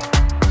hand.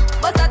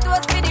 But I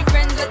toast for the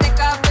friends we take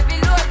off every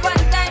load.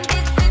 One time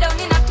did sit down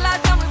in a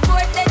class and we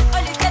bored then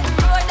only said the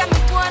road and me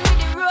go on with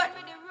the road.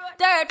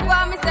 Third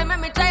form, me say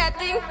me try a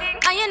thing,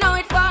 and you know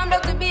it formed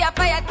out to be a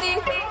fire thing.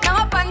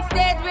 Now up on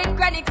stage with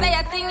chronic, say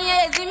I sing,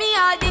 yeah, see me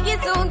all diggy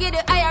soon, get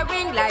the higher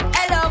ring like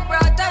hello,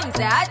 brother. You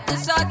say I had to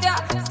shut ya,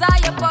 saw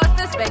your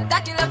poster,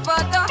 spectacular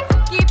photo.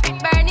 Keep it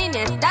burning,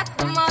 yes, that's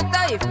the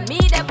motto. If me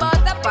the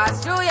butter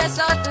pass through your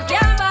shot to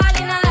get all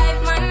in a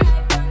life, man.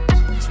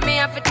 Me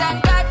have to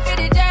thank God for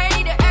the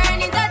journey, the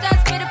earnings are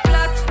just for the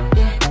plus.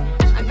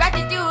 Yeah, and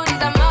gratitude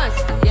is a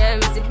must. Yeah,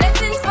 me see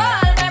blessings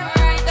fall by my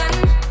right hand.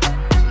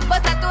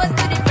 But I toast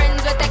to the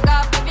friends we take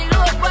off every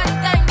load. One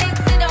time they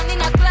sit down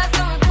in a class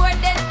and we bored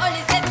then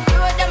only said the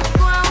road and we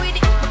go on with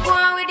it, go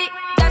on with it.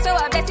 That's how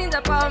our blessings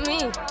upon me.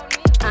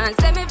 And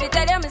send me to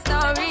tell them a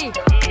story.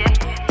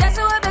 That's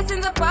how our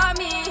blessings upon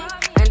me.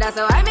 And that's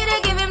how I made to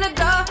give him the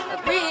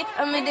glory.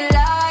 I'm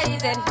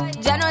delighted.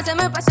 Jah knows I'm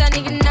a passion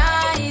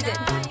ignited.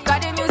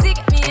 Got the music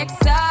get me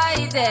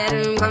excited.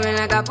 I'm coming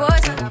like a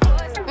potion.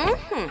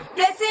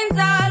 Blessings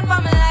all for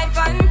my life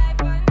and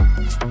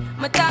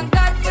my thank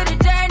God for the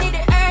journey,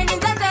 the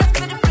earnings are just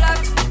for the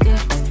plus.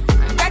 Yeah,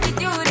 and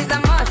gratitude is a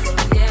must.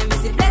 Yeah, me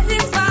see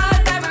blessings fall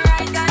by my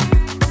right hand.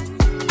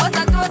 But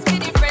I toast for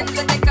the friends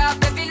we take off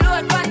every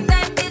load. One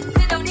time did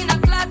sit down in a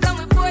class and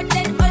we bored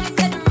then only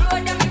said the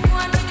road and we go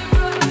on with the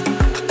road.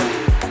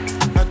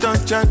 I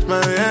don't charge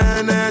my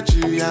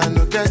energy. I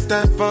no get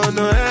time for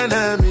no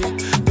enemy.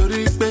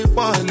 Tori pe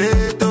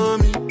wale to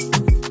me.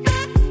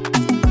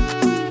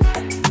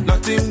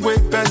 Nothing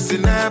with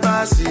person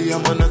never see.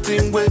 I'm on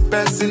nothing with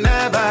person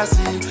never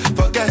see.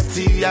 Forget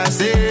it, I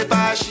say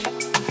bashi.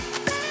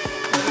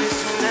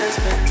 Listen,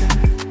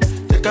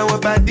 expecting. Take our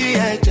body,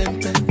 I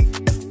jump.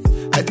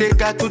 I take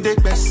her to the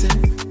person.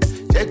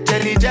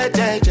 Jelly,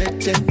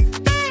 jelly.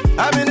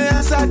 I'm in the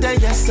answer, then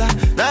yes, sir.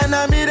 Then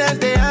I'm in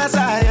the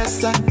answer,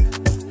 yes, sir.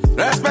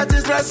 Respect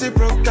is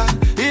reciprocal,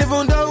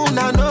 even though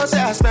una know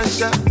say I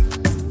special.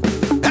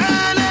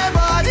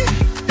 Anybody,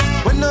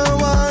 we no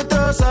want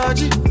to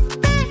search it.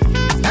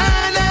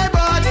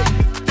 Anybody,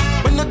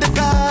 we no the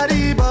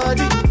carry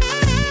body.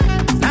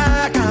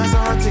 I can't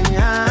something, I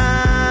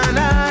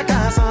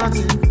can't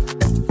something.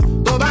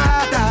 To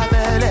bata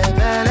fele,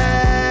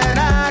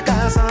 I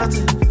can't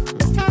something.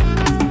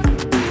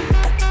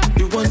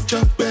 You want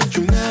job where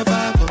you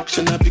never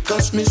function,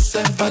 because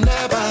myself I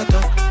never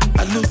talk.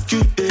 I look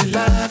you, they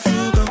laugh,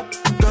 you go.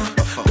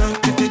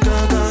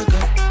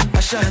 I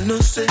shall no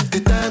say the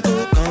time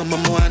go come,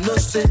 mama, I no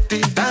say the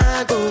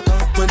time go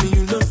come. When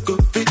you look go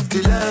fit the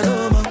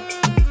line,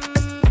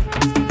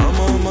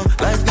 mama,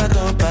 life not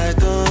on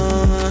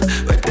python.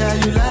 Whether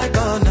you like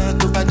or not,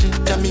 go back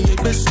to me, you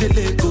best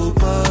go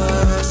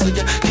pass. So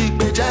yeah, keep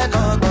me jack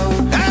on bow.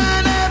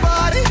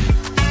 Anybody,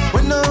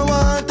 we no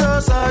want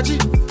to search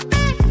it.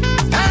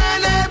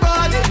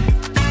 Anybody,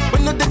 we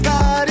no the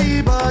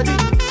carry body.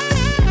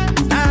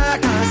 I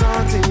can't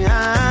something, I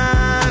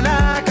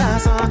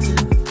can't something.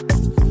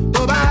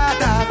 To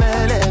bata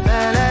fele,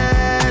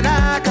 I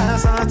can't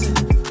something.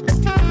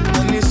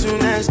 Only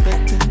soon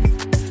expected.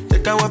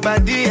 Take our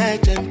body, I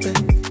jump.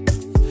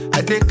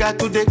 I take her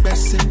to the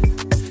person.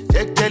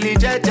 Jelly.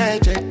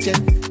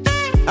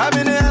 I'm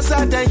in the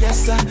answer, then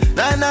yes, sir.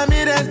 Then I'm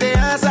in the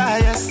answer,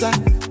 yes, sir.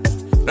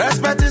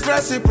 Respect is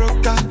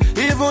reciprocal,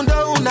 even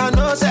though una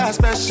know say I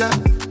special.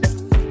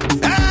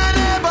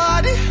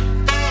 Anybody,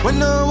 we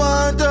no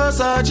want to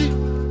search it.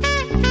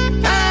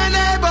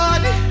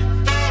 Anybody,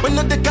 we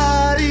no the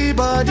carry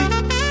body.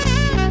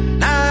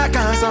 I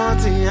can't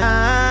something,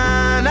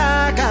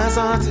 I can't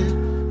something.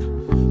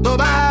 To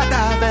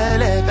bata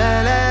fele,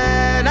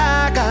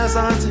 I can't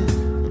something.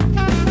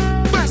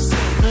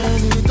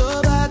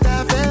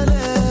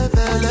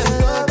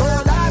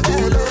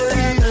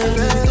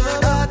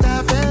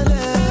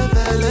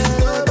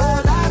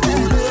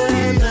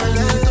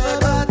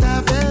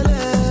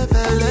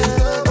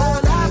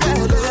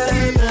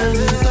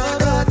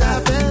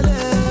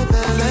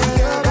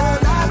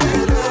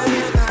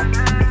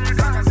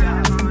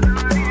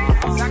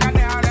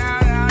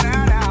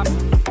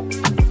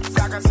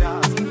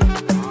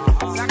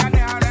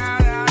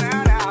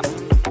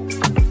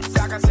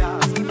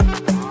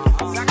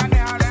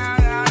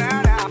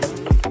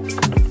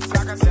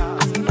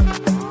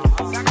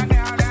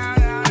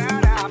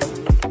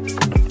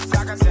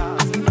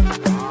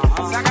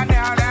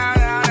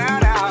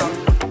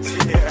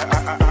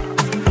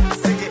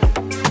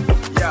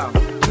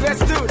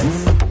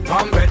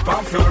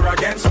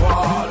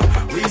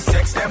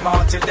 sex them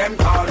all till them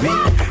call me.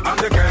 I'm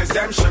the girls,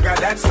 them sugar,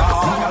 that's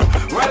all.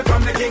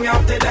 Welcome the king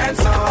of the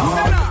dance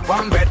hall.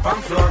 One bed,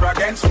 one floor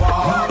against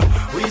wall.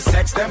 We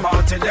sex them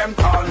all till them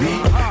call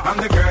me. I'm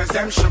the girls,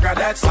 them sugar,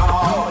 that's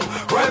all.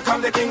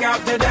 Welcome the king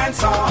of the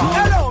dance hall.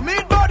 Hello,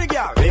 meet body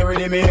girl. Clear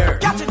in the mirror.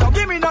 Catch it, don't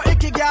give me no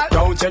icky girl.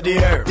 Don't you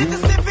dare. Did you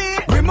stiffy?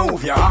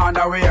 Remove your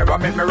underwear. I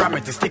make me ram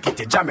it, stick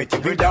it, jam it,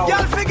 without.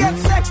 Y'all forget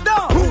sex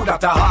though. Who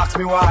that ask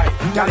me why?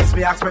 Girl, it's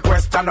me ask me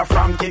question a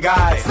Frankie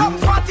guy. Some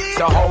fatty.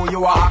 So how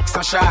you act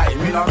so shy?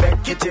 Me no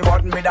make kitty,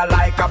 but me da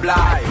like a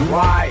blind.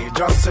 Why?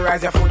 Just to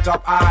raise your foot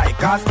up high.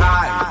 Cause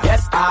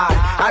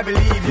I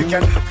believe you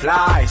can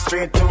fly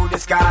straight to the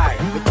sky.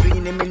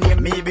 Between him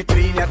and me,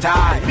 between your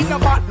tie. Me no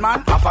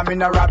Batman, half a me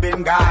no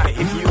Robin guy.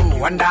 If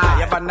you and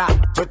I ever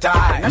not to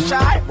tie, no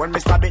shy. When me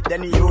stab it,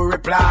 then you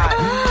reply.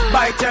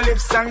 Bite your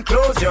lips and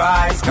close your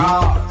eyes.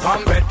 Cause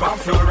one bed, one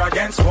floor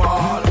against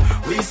wall.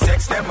 We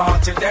sex them all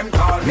till them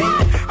call me.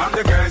 I'm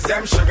the girls,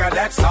 them sugar,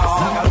 that's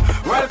all.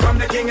 Welcome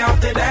the king of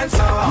the dance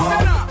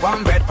hall.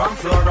 One bed, one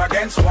floor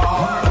against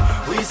wall.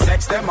 We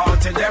sex them all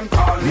till them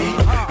call me.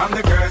 I'm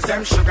the girls,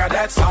 them sugar,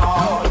 that's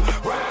all.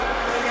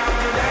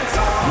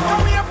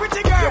 Come here,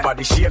 pretty girl. Your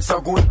body shape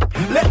so good.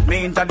 Let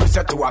me introduce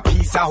you to a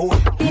piece of wood.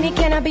 Beanie,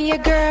 can I be your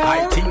girl?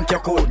 I think you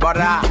could, but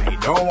I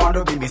don't want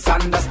to be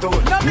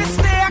misunderstood. No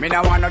mistake. Me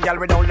no want no girl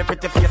with all the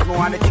pretty face. Me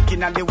want the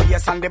ticking and the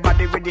waist and the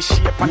body with the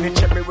shape and the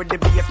cherry with the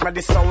bass. Me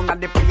the sound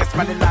and the place.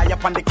 Me the lie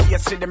up on the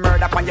case with the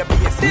murder up on your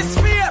base. This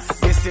face.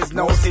 This is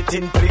no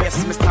sitting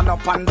place. Me stand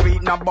up and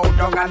breathe, no bow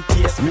down and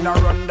taste. Me no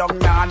run down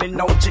now and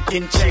no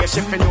chicken chase.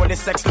 If you know the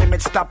sex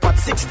limit stop at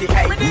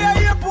 68. Me the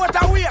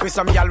airport away. With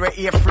some y'all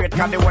we afraid.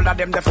 Cause the whole of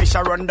them the fish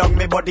a run down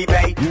me body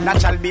bay.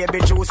 Natural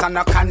baby juice and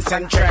no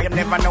concentrate. You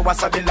never know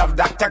what's the love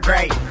Dr.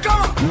 Grey.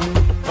 Come on.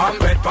 One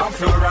bed, one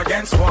floor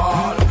against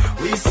wall.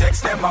 We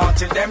sex them all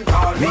till them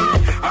call me.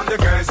 I'm the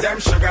girls, them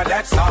sugar,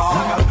 that's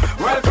all.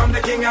 Welcome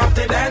the king of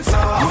the dance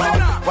hall.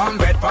 One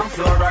bed, one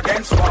floor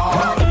against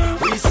wall.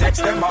 We sex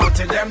them all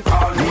till them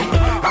call me.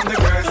 I'm the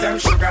girls, them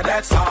sugar,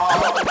 that's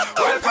all.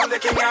 Welcome the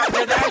king of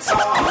the dance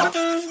hall.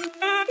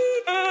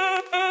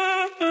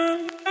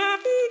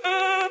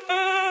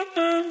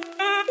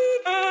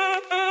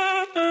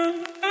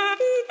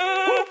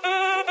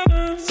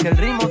 Si el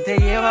ritmo te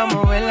lleva a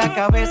mover la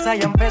cabeza,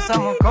 ya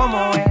empezamos como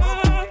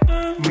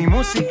es. Mi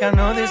música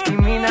no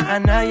discrimina a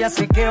nadie,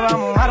 así que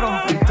vamos a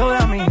romper.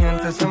 Toda mi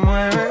gente se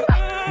mueve,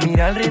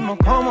 mira el ritmo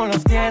como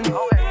los tiene.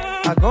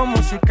 Hago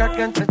música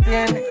que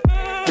entretiene.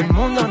 El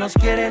mundo nos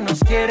quiere,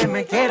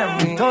 me quiere a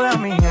mí. Toda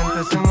mi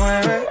gente se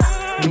mueve,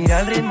 mira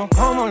el ritmo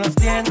como los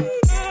tiene.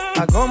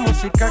 Hago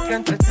música que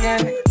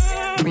entretiene.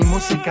 Mi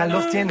música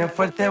los tiene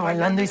fuerte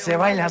bailando y se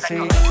baila así.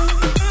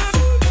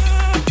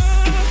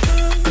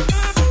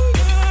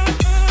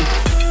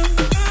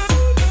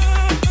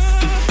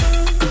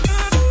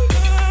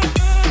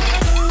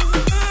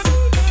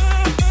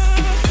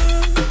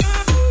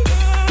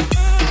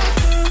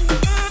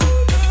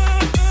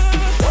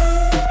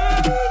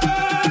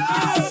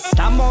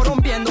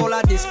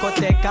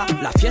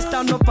 La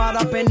fiesta no para,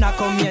 apenas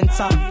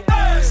comienza.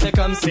 C'est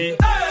comme si,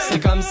 c'est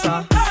comme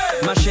ça,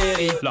 ma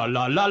chérie. La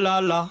la la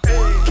la la.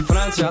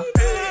 Francia,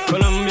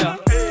 Colombia,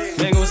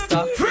 me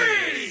gusta.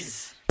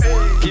 Freeze.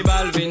 Y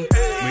Balvin,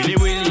 Willy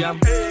William,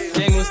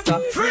 me gusta.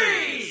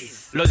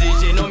 Freeze. Los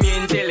DJ no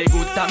mienten, le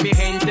gusta mi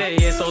gente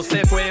y eso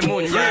se fue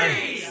muy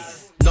bien.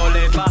 No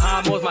le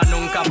bajamos, mas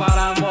nunca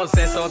paramos,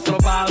 es otro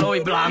palo y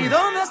blanco. ¿Y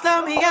dónde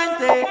está mi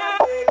gente?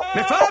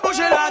 Me fue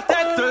bouger la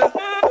tête.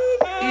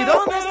 ¿Y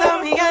dónde está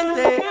mi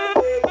gente?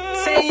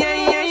 Sí, yeah,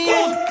 yeah,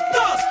 yeah. 1,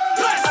 2,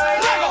 3,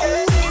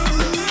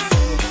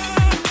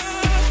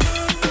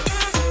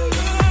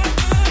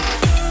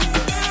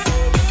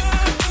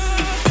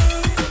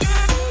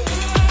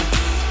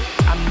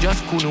 I'm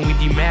just coolin' with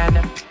the man.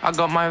 I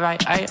got my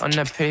right eye on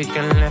the pig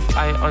and left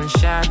eye on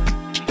shine.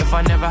 If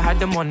I never had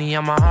the money,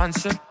 I'm a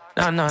answer.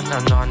 No, no, no,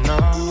 no, no.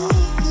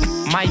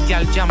 My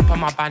gal jump on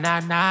my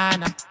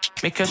banana.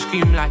 Make her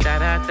scream like da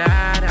da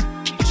da da.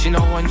 She no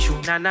want you,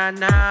 na na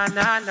na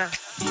na na.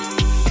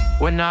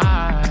 When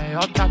I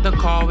hopped out the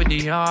car with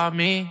the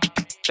army,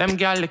 them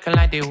gal looking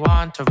like they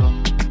want to roll.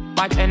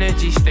 Bad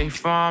energy stay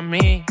from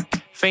me.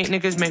 Fake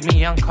niggas make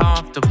me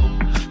uncomfortable.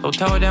 So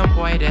tell them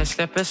boy they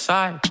step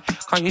aside.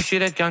 Can't you see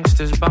the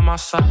gangsters by my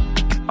side?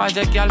 Why's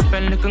that gal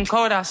friend looking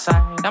cold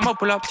outside? I'ma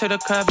pull up to the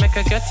curb, make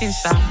her get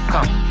inside.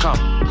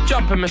 Come,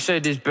 jump in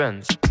Mercedes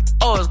Benz.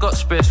 Always got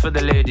space for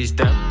the ladies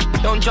then.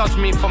 Don't judge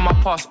me for my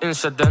past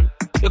incident.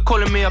 You're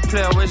calling me a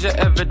player, where's your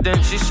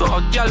evidence? You saw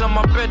a gal on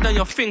my bed and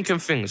you're thinking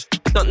things.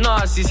 Don't know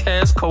as these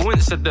hairs,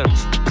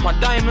 coincidence. My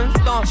diamonds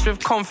dance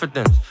with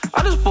confidence.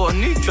 I just bought a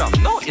new drum,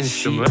 no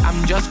instrument.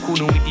 I'm just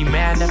coolin' with the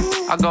man.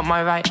 I got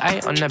my right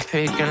eye on the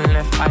pig and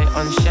left eye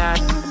on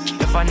shine.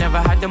 If I never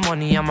had the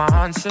money, I'm a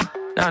answer.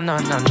 No, no,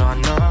 no, no,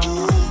 no.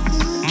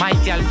 My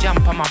gal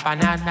jump on my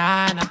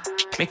banana.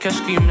 Make her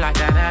scream like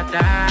da da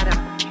da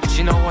da.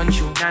 She no want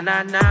you, na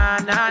na na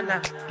na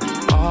na.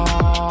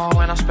 Oh,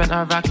 when I spent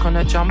a rack on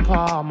a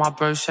jumper, my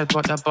bro said,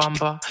 what the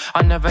bumper.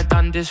 I never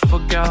done this for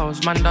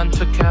girls, man done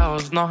to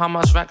girls. Know how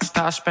much racks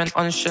that I spent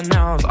on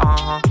Chanel's,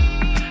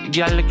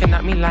 Girl looking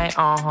at me like,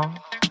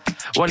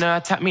 wanna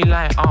attack me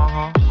like,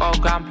 Oh,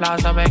 Grand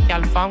Plaza, where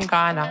gal from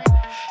Ghana.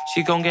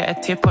 She gon' get a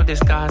tip of this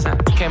Gaza.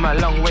 Came a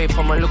long way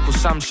from a local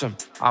Samson.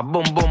 I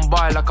boom boom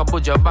boy like a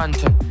Buja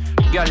Banton.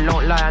 Girl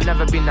don't lie, I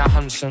never been that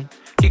handsome.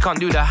 He can't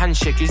do the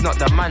handshake, he's not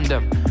the man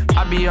them.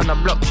 I be on the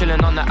block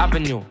chillin' on the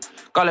avenue.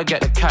 Gotta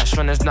get the cash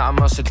when there's nothing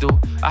else to do.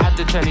 I had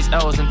to turn these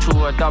L's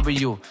into a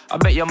W. I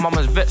bet your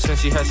mama's vexed when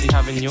she heard she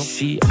having you.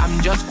 See,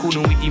 I'm just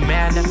coolin' with the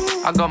man.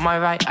 I got my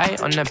right eye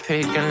on the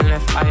pig and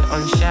left eye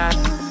on shad.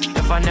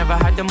 If I never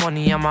had the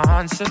money, I'm a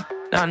answer.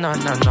 No.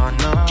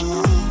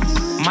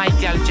 My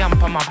gal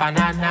jump on my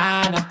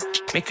banana.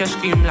 Make her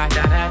scream like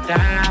da-da-da.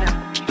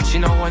 But she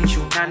don't want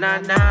you,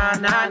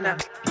 na-na-na-na-na.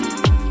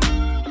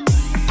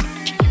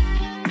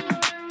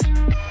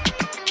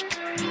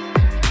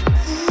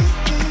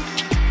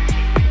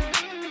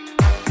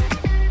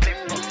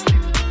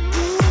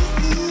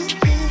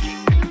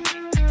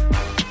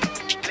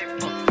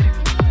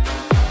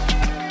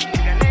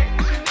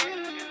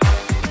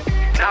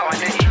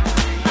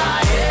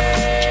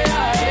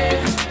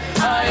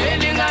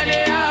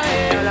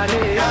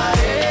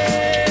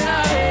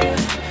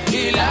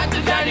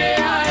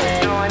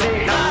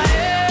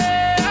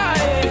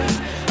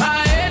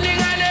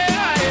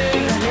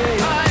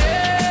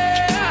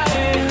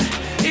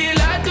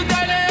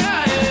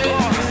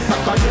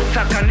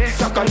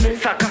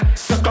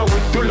 Saka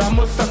with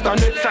Tulamo,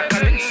 sakane,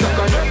 sakane,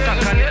 sakane,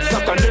 sakane,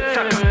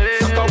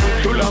 saka with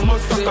Tulamo,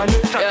 sakane,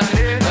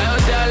 sakane.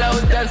 Gayodala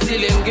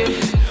utansilenge,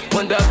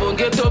 wanda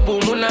bonge tobu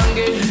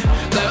munange.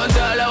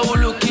 Gayodala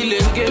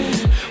ulukilenge,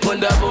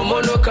 wanda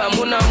bomono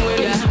kamuna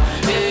mwene.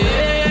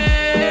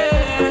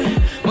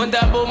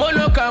 Wanda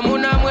bomono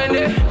kamuna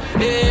mwene.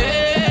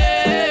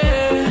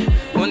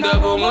 Wanda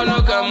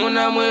bomono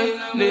kamuna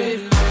mwene.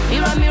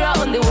 Mirror, mirror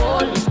on the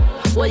wall.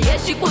 Well,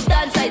 yes, she could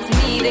dance, it's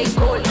me, they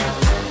call.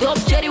 Top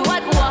cherry,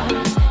 what?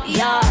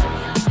 Yeah,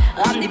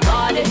 I'm the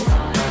baddest.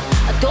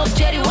 Top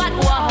cherry, what?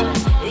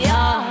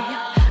 Yeah,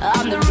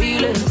 I'm the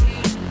realest.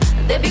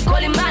 They be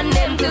calling my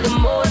name till the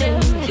morning.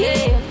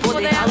 Yeah, for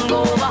the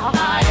hangover.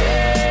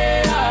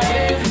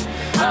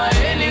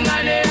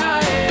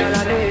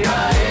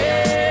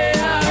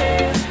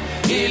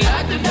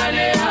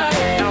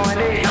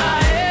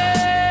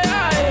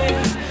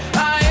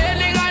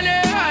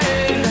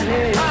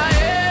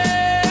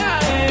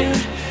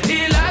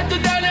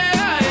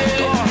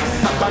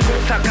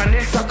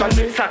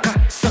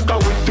 Saka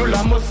with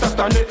Tulamo,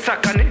 sakane,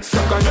 sakane,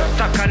 sakane,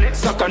 sakane,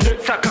 sakane,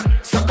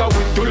 saka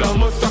with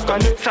Tulamo,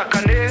 sakane,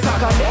 sakane,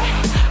 sakane.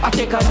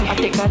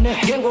 Atekane,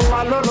 gengo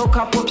walolo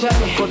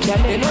kapopiane,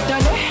 kopiane,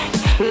 notane,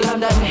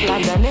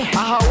 landane,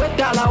 aha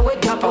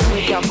weta poni,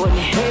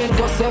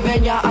 endo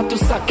sevenya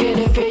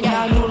atusakene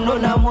fenya, nuno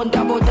na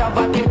monda boda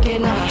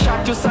vatekena,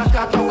 shatu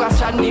saka toka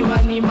shani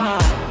manima,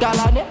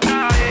 dalane,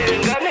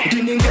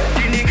 dininge,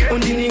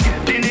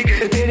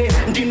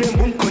 dine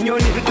mbum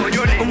konyoni,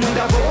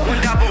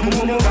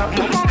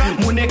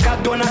 muneka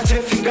dona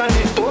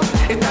chefingane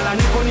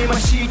etalane koni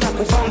mashita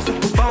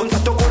kubounce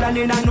tokola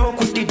nena no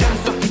kuti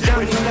dance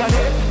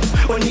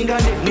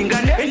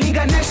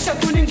oningane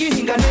shatu ningane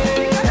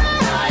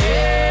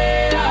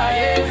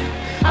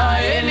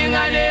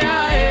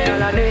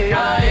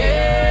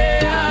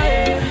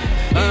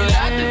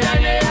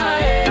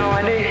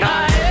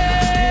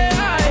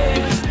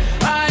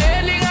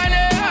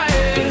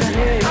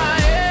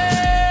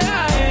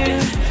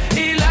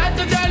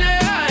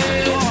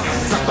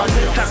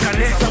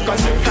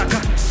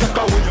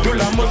Saka with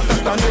Tulamo,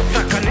 sakane,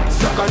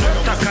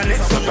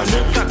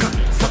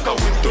 saka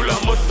with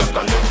Tulamo,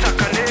 sakane.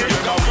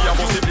 We are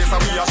bossy place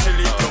and we are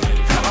shelly club.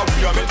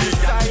 We are the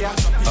desire.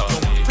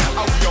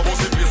 We are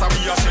bossy place and we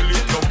are shelly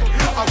club. We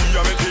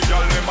are the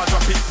girl never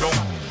drop it down.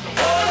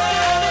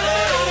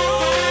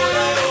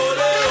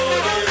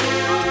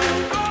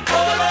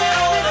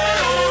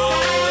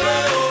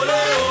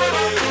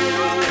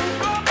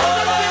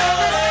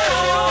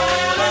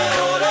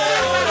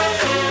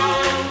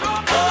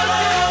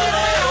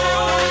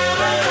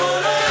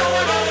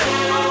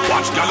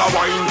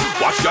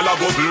 Watch y'all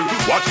bubble,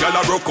 watch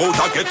y'all broke out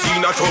and get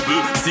in a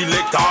trouble.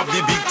 Select off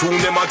the big tune,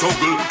 them a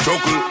juggle.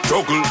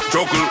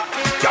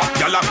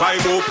 Y'all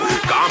climb up,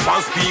 camp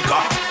and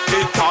speaker.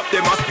 Head top,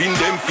 them a spin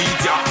them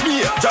feet, yeah. Me,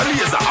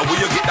 Jalazer, where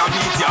you get that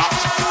beat, yeah.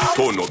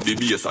 Turn up the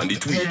bass and the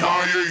tweeter.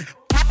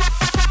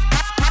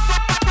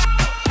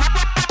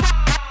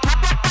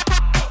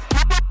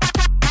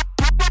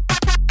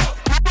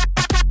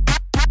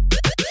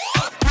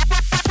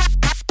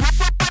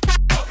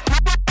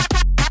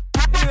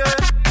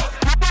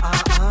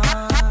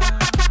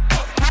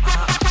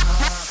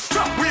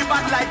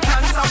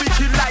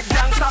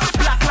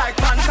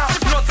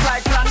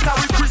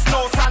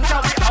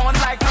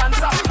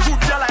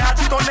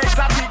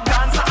 Exotic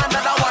dancer,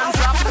 another one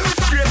drop.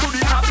 Straight to the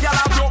top,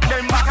 y'all broke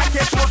them back. I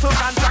catch muscle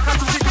and track and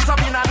to see this up.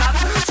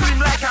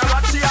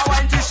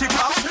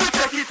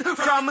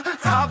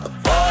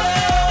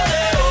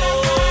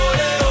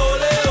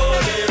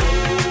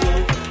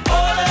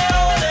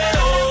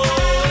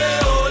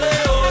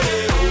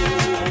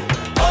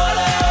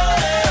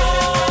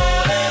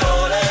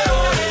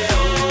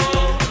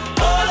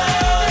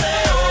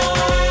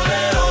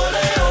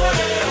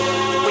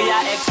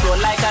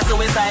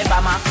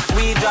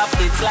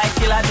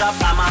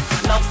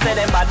 say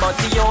them bad, but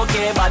you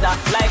okay, bada.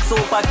 Like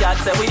super cat,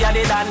 say we are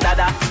the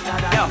dandada.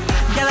 Yo,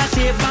 girl I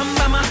say bam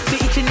bama, be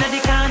itching at the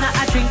corner,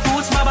 I drink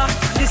boots baba.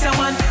 This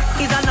one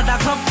is another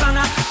club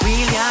banger.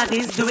 Really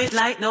artists do it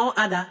like no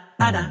other.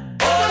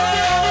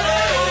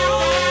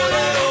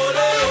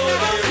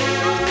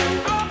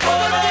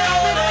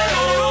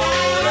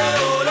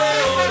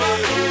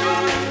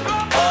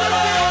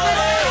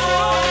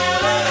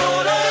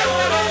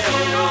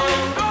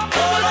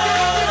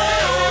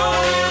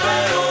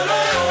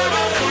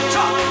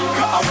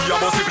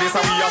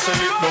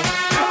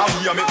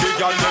 We a make the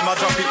girl them a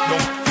drop it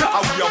down.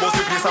 We a boss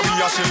the place and we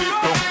a shell it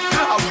down.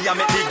 We a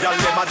make the girl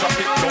them a drop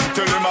it down.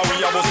 Tell them we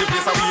a boss the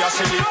place and we a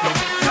shell it down.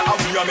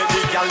 We a make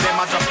the girl them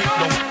a drop it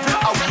down.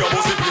 We a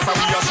boss the place and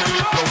we a shell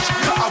it down.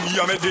 We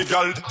a make the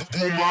girl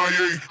oh my.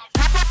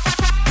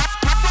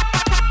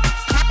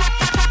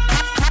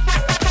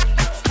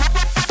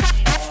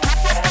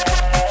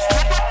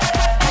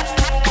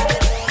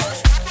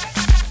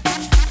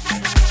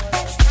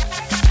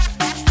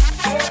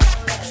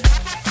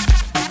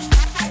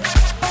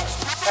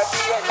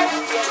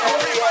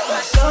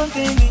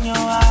 Something in your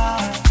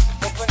eyes.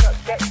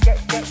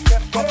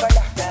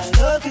 That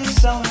look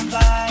is so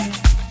inviting.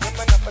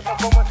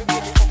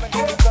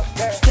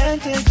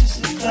 Tempted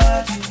just to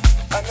touch you.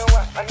 But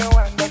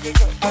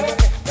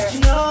you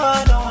know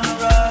I don't wanna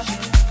rush you.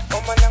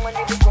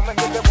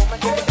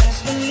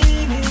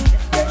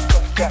 Just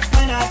believe me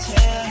when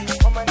I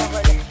tell you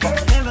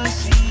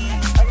I've never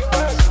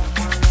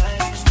seen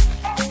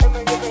someone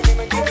like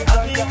you.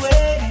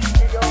 I've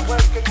been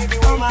waiting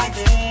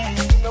all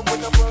my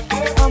days,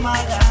 all my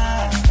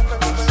life.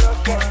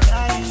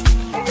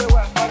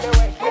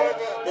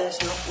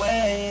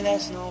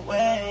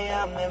 There's no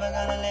way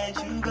I'm ever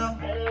gonna let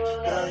you go.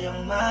 Girl,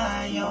 you're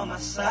mine, you're my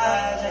size,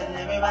 and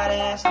everybody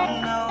has to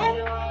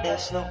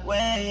know.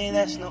 There's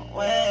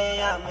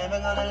no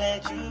way I'm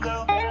ever gonna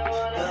let you go.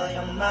 Girl,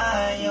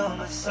 you're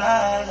mine, you're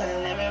my size,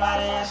 and everybody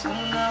has to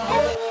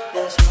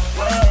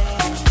know.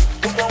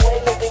 There's no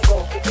way let it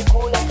go. Keep it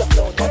cool like the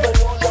flow,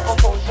 never lose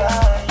your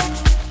composure.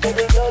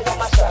 Baby girl,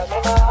 you're my size,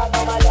 you're my heart,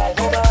 you're my life, you're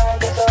my heart,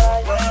 it's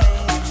alright.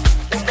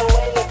 There's no way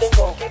let it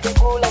go. Keep it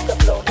cool like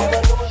the flow,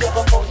 never lose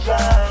your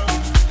composure.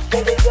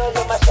 Baby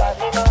girl, you're my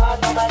size, you're my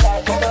heart, you're my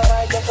life,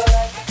 it's alright, it's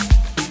alright.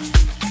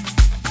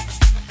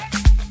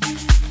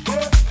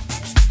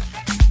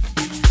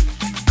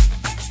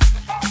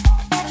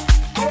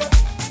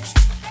 Just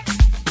believe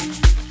me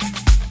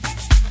when I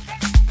tell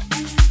you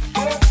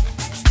I've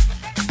never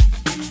seen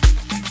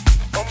someone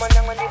like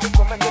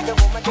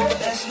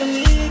you. I've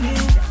been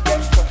waiting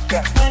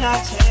all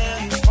my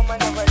days,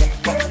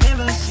 all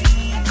my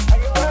life.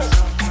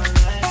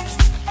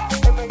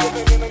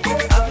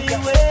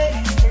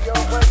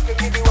 There's no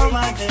way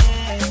I'm ever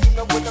gonna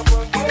let you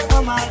go.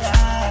 Girl,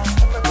 you're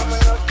mine, you're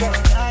my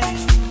size, and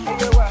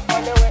everybody has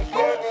to know.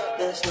 There's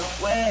no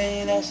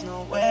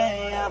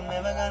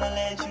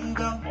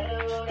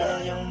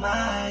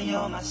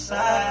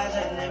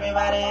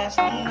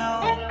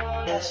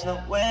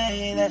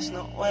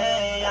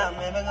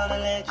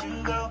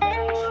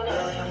way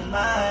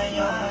I'm ever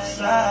gonna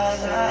let you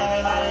go.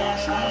 Girl,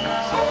 you're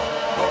mine, you're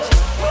my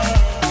size,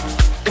 and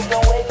everybody has to know. There's no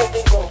way let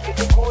it go. Keep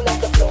it cool like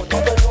the flow,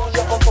 never lose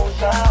your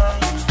composure.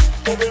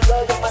 Baby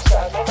girl, you're my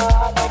size, you're my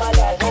heart, you're my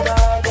life, you're my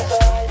heart, it's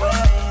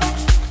alright.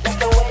 There's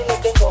no way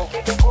let it go.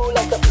 Keep it cool like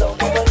the flow,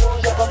 never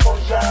lose your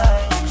composure.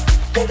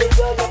 Baby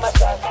girl, you're my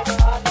size, you're my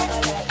heart, you're my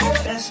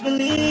life. Just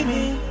believe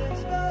me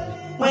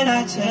when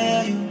I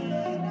tell you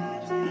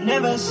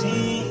never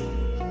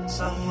seen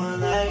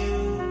someone like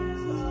you.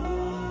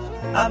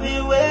 I've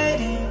been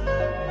waiting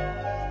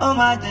all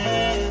my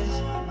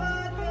days,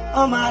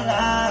 all my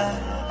life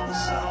for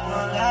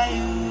someone like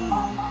you.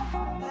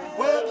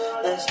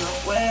 There's no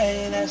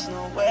way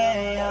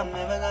I'm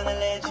ever gonna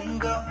let you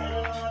go.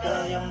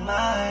 Girl, you're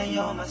mine,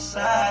 you're my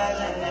size,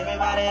 and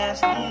everybody has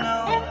to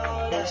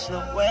know. There's no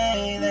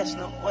way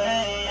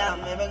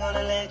I'm ever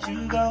gonna let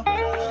you go.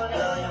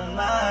 Girl, you're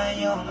mine,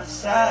 you're my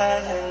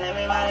size, and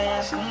everybody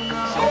has to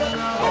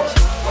know.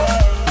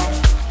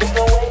 There's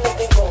no way let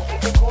it go.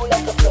 Keep it cool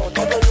like the flow,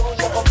 never lose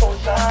your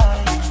composure.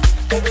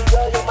 Baby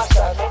girl, you're my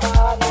size, you're my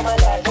heart, you're my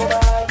life, you're my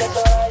heart, that's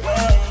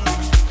alright.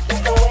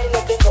 There's no way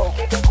let it go.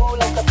 Keep it cool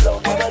like the flow,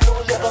 never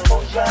lose your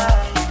composure.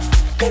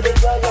 Baby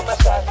girl, you're my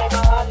size, you're my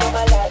heart, you're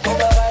my life,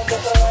 that's alright,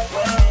 that's alright.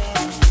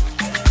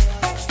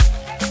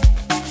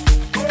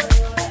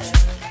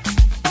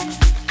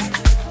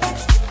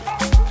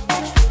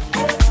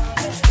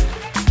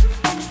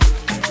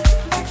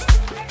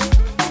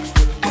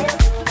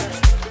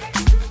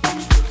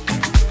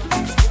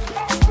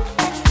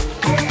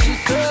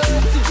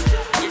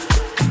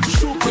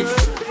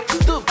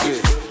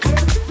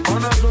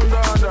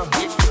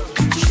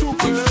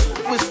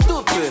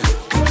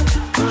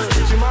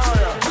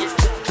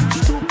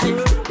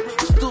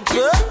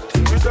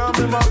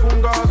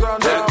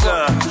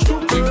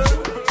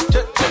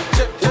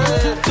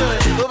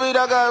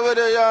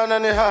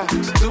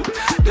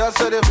 Y'all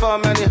say they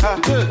farm anyhow.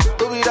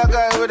 Who be that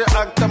guy with the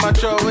act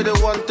amateur, with the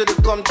one to the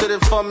come to the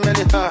farm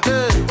anyhow?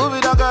 Who be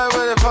that guy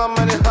with the farm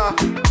anyhow?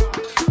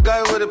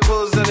 guy with the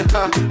pose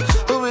anyhow?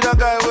 Who be that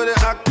guy with the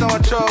act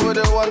amateur? With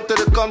the one to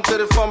the come to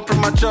the fun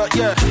premature?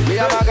 Yeah, me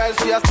and my guys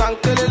we are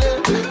stank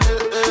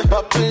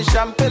popping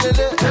champagne.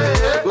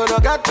 We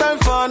don't got time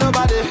for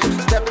nobody.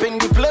 Step in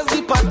the place,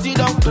 the party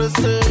don't close.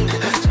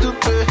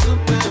 Stupid,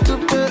 stupid,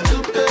 stupid,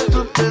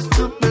 stupid,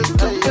 stupid, stupid,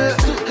 stupid,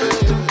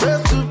 stupid,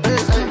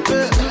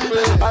 stupid,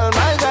 stupid. All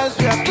my guys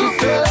we are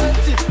stupid.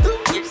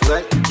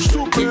 Like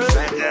stupid.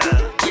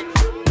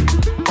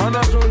 On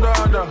a zunda,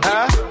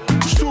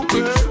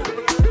 stupid.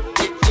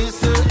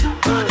 Easy,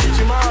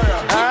 Timaya,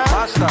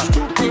 Master,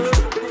 stupid,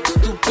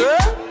 stupid.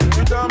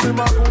 You tell me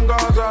my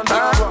kungas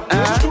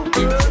and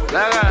stupid.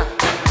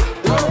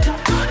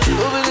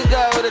 Who be the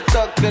guy with the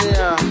talk in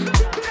here?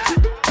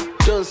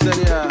 Johnson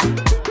here.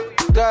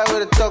 Guy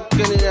with the talk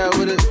in here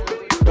with it.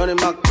 Running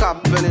my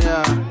cop in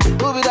here.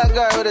 Who be that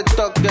guy with the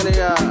talk in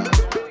here?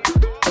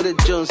 With the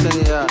Johnson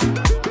here.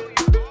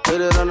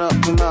 With it run up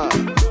my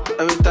mouth.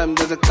 Every time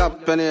there's a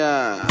cop in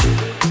here.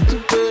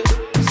 Stupid,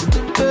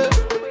 stupid,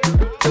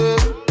 stupid,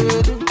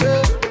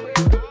 stupid,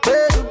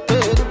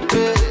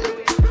 stupid.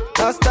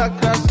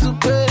 Masterclass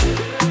stupid.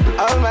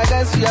 All my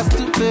guys we are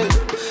stupid.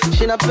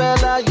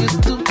 Shinapella you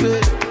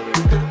stupid.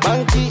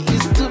 Monkey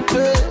is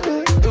stupid.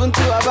 Even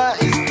Tuaba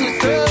is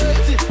stupid.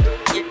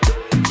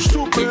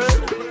 Stupid.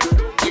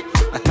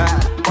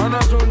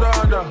 Manazunda.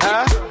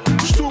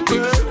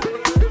 Stupid.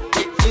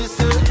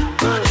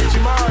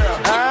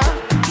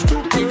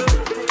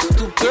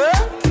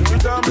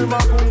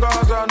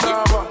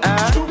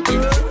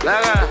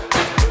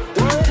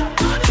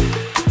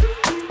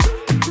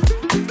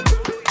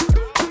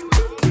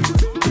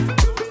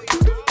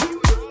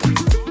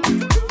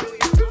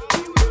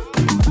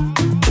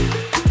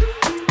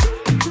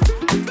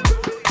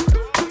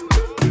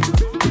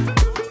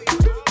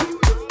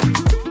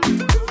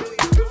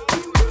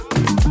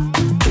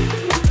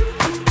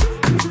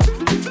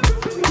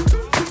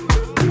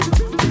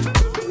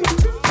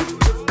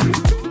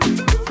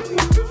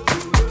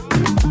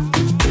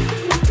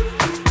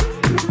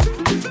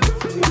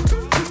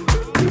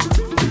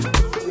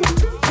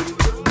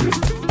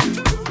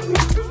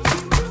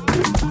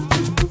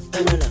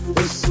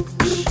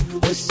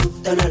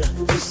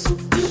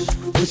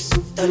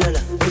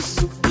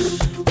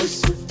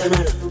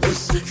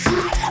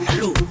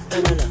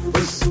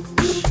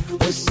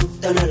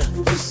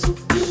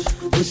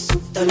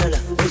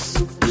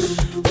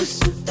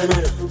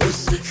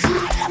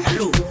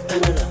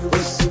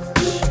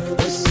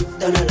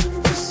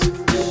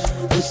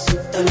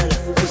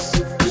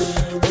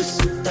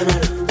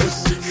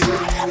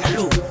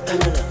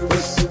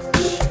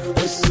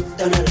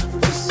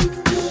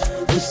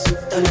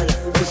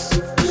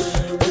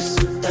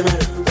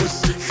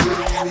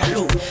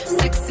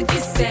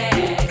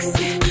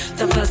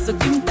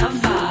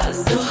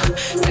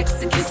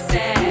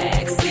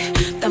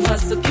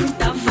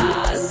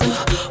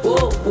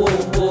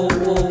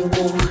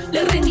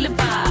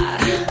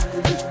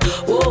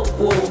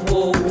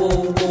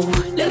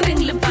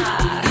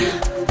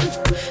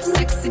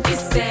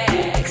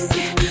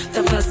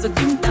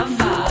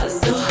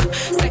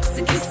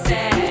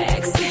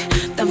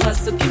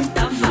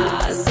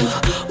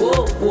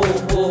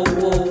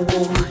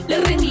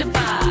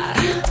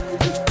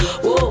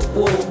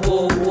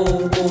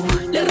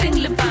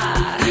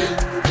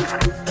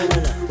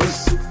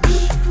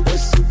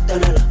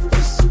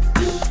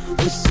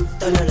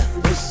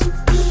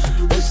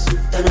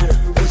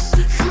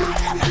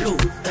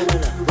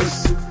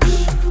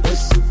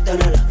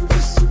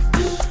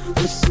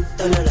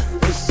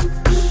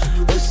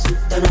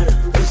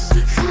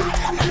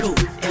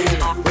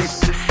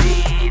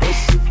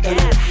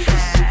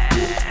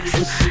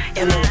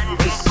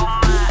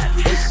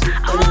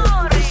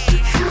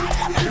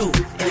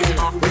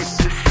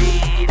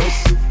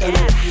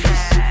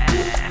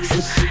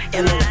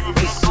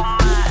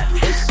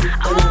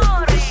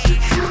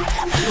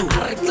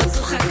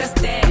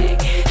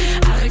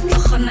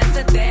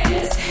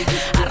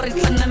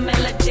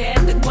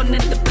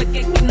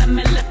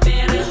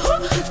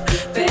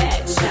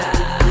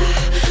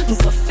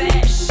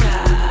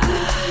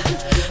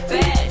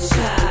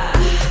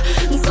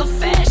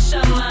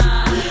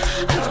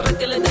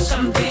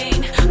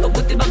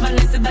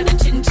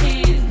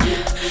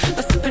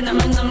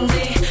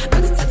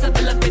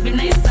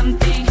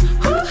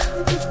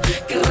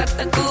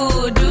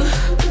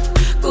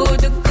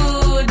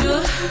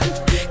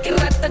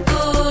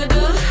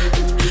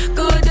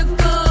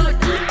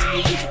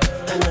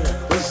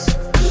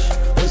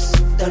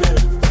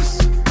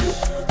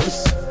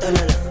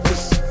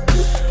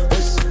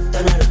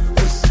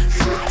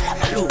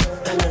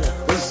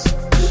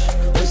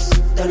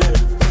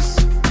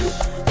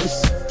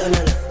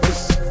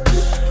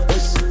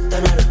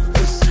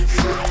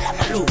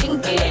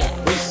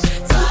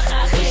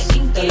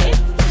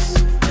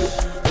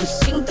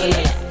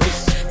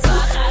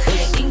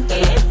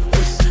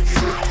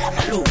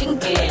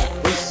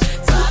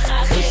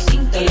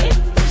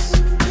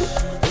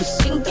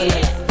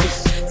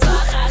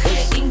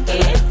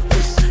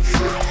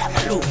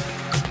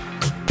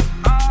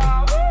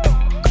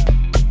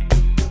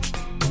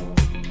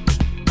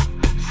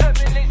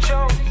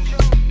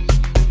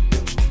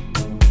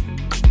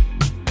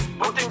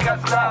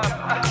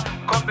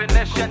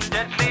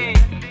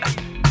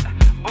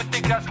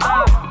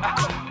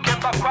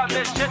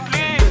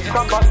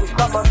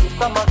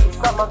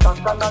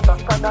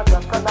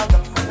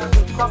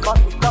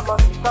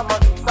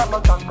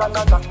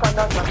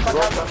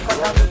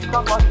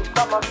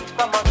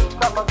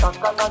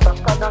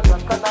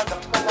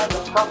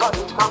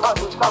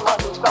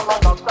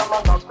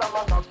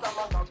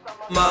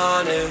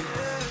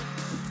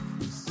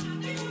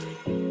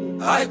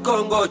 Ay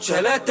Congo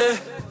chelete,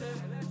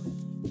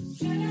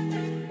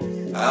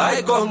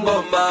 ay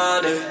Congo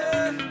mane,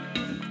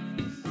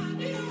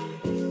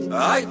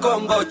 ay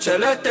Congo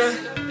chelete.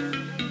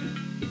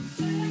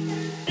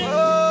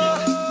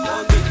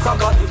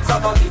 Itama,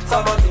 itama,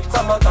 itama,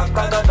 itama,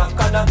 dakana,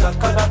 dakana,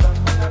 dakana.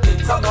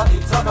 Itama,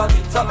 itama,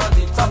 itama,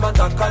 itama,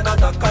 dakana,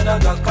 dakana,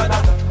 dakana.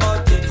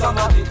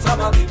 Itama,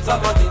 itama,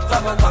 itama,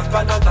 itama,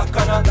 dakana,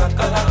 dakana,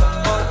 dakana.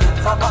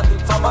 Itama,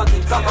 itama,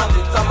 itama,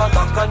 itama,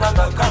 dakana,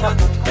 dakana.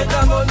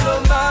 Itama no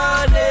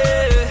money.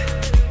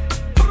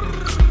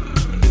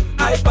 I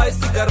buy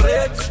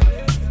cigarettes.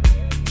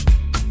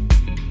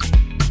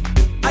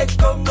 I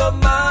Congo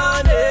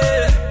money.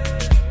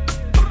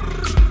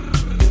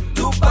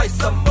 To buy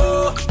some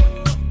more.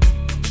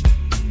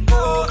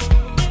 Oh,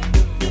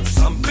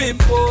 some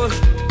people,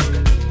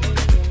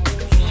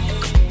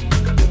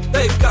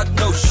 they got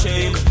no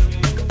shame.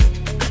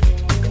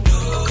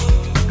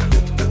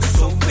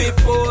 Some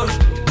people,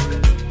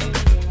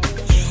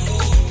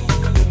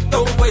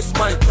 don't waste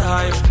my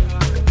time.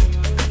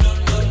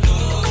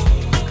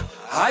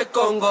 I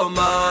Congo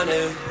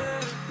money,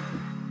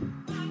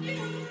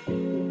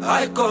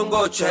 I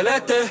Congo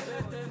chelete,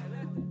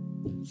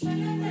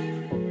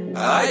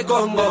 I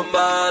Congo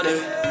money,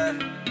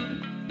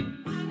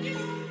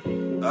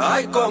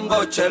 I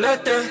Congo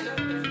chelete.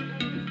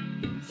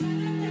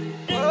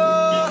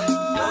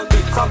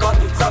 Itama,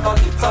 itama,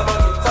 itama,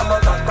 itama,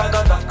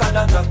 dakana,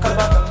 dakana,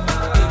 dakana.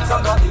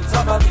 Itama,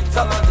 itama,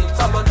 itama,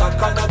 itama,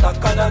 dakana,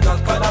 dakana,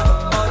 dakana.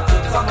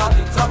 Itama,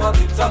 itama,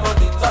 itama,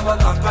 itama,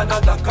 dakana,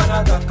 dakana,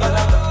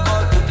 dakana.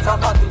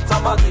 Itama,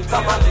 itama,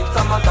 itama,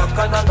 itama,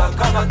 dakana,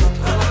 dakana.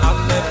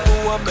 I'm a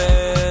poor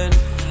man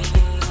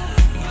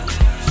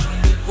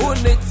who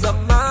needs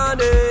some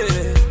money.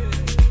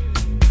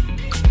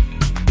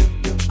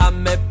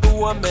 I'm a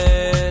poor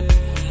man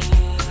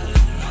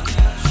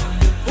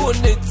who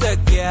needs a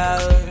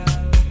girl.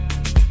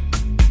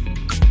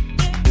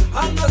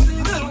 I'm a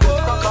single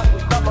boy,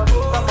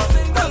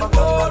 single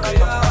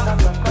warrior.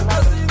 A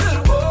single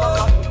boy,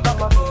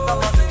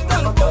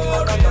 single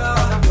warrior.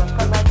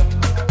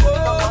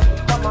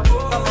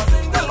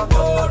 Single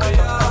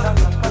warrior.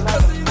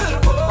 A single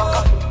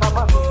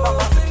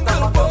boy,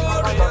 single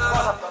warrior.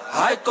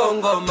 I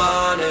Congo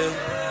money,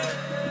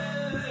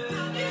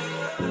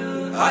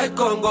 I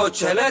Congo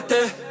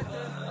chelete,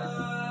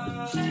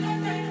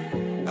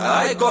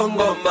 I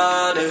Congo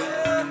money,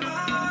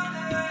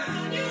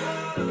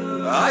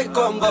 I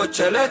Congo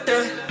chelete.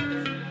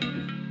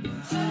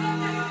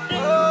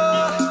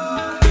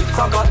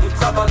 Itama,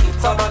 itama,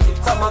 itama,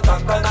 itama,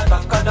 dakana,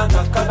 dakana,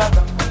 dakana.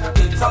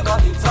 Itama,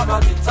 itama,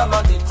 itama,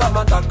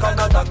 itama,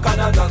 dakana,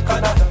 dakana,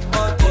 dakana.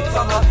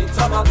 Itama,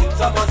 itama,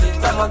 itama,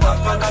 itama,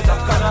 dakana,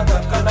 dakana,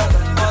 dakana.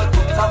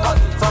 Itama,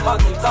 itama,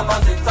 itama,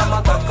 itama,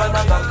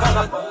 dakana,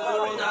 dakana.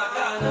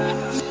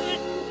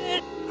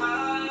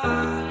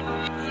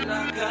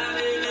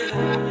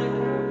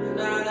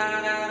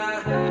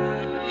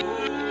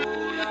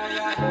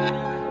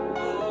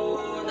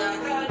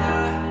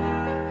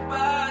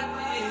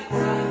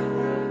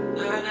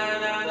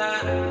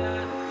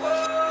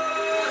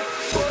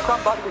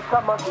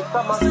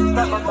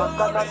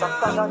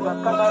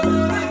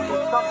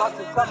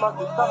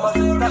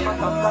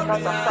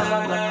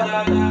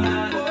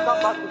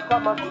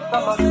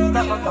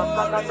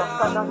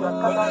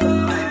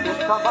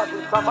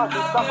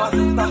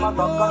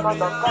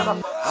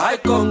 I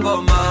Congo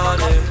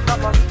money,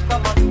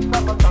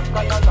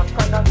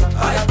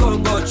 I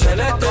Congo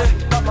chelete,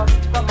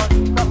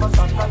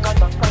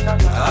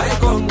 I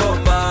Congo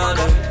money.